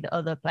 That's probably the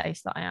other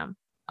place that I am.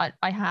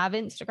 I have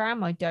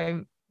Instagram. I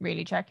don't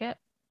really check it.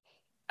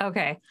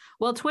 Okay.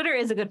 Well, Twitter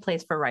is a good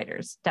place for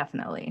writers,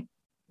 definitely.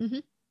 Mm-hmm.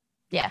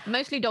 Yeah,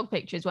 mostly dog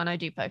pictures when I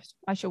do post.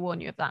 I shall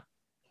warn you of that.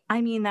 I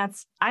mean,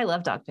 I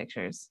love dog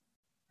pictures.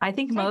 I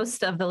think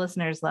most of the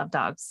listeners love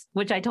dogs,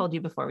 which I told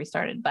you before we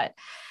started, but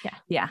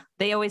yeah,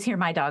 they always hear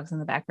my dogs in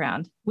the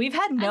background. We've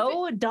had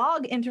no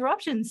dog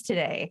interruptions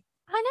today.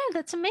 I know,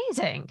 that's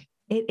amazing.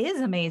 It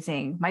is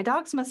amazing. My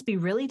dogs must be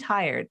really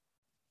tired.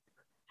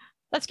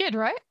 That's good,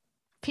 right?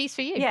 Peace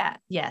for you. Yeah.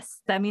 Yes.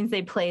 That means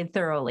they played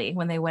thoroughly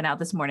when they went out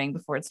this morning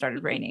before it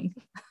started raining.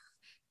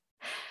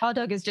 Our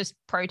dog is just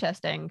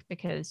protesting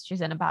because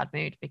she's in a bad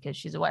mood, because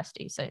she's a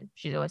Westie. So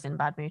she's always in a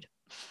bad mood.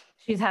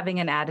 She's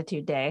having an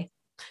attitude day.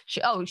 She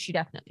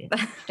definitely is.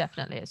 She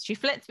definitely is. She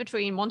flits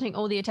between wanting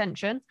all the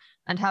attention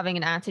and having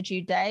an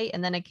attitude day.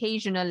 And then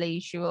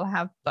occasionally she will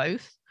have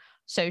both.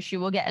 So she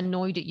will get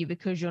annoyed at you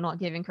because you're not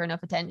giving her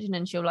enough attention.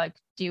 And she'll like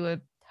do a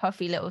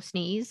huffy little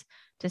sneeze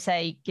to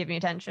say, give me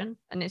attention.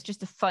 And it's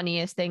just the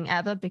funniest thing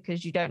ever,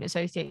 because you don't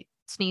associate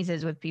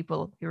sneezes with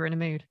people who are in a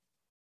mood.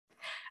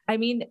 I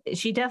mean,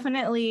 she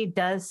definitely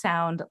does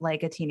sound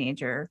like a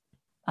teenager.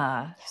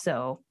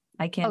 So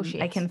I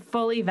can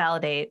fully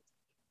validate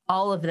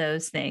all of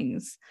those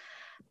things.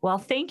 Well,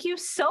 thank you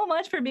so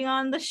much for being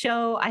on the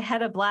show. I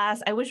had a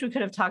blast. I wish we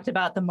could have talked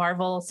about the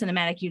Marvel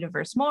Cinematic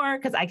Universe more,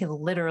 because I could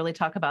literally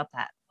talk about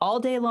that all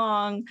day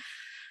long.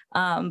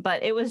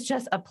 But it was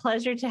just a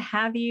pleasure to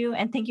have you.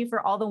 And thank you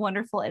for all the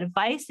wonderful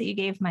advice that you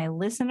gave my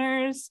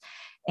listeners.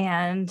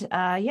 And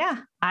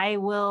I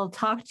will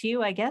talk to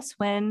you, I guess,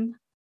 when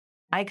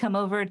I come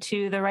over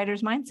to the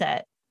Writer's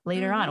Mindset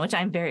later on, which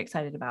I'm very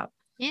excited about.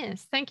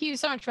 Yes. Thank you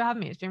so much for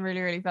having me. It's been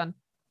really, really fun.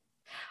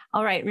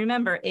 All right.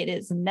 Remember, it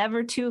is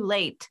never too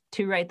late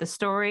to write the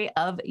story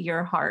of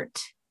your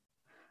heart.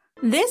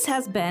 This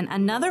has been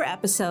another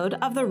episode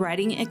of the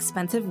Writing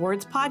Expensive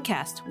Words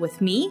podcast with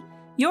me,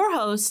 your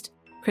host,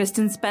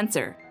 Kristen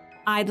Spencer.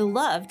 I'd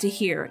love to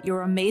hear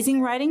your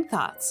amazing writing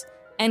thoughts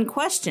and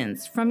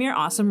questions from your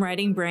awesome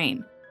writing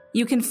brain.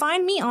 You can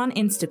find me on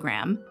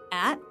Instagram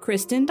at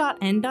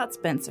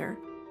kristen.n.spencer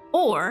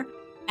or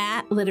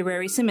at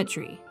Literary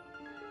Symmetry.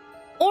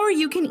 Or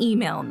you can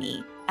email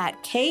me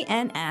at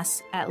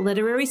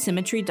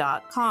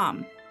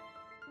kns@literarysymmetry.com.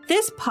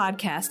 This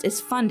podcast is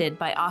funded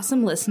by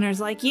awesome listeners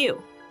like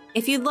you.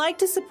 If you'd like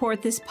to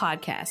support this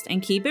podcast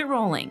and keep it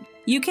rolling,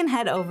 you can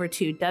head over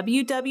to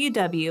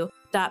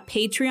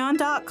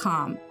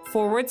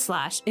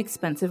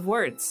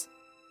www.patreon.com/expensivewords.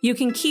 You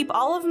can keep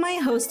all of my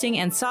hosting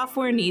and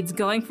software needs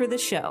going for the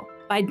show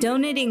by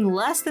donating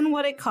less than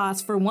what it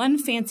costs for one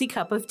fancy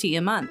cup of tea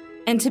a month.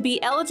 And to be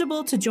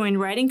eligible to join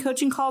writing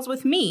coaching calls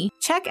with me,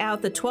 check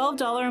out the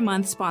 $12 a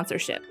month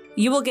sponsorship.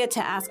 You will get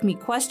to ask me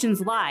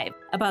questions live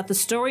about the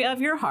story of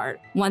your heart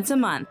once a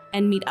month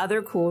and meet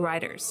other cool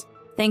writers.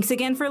 Thanks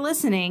again for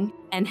listening,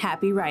 and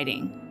happy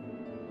writing.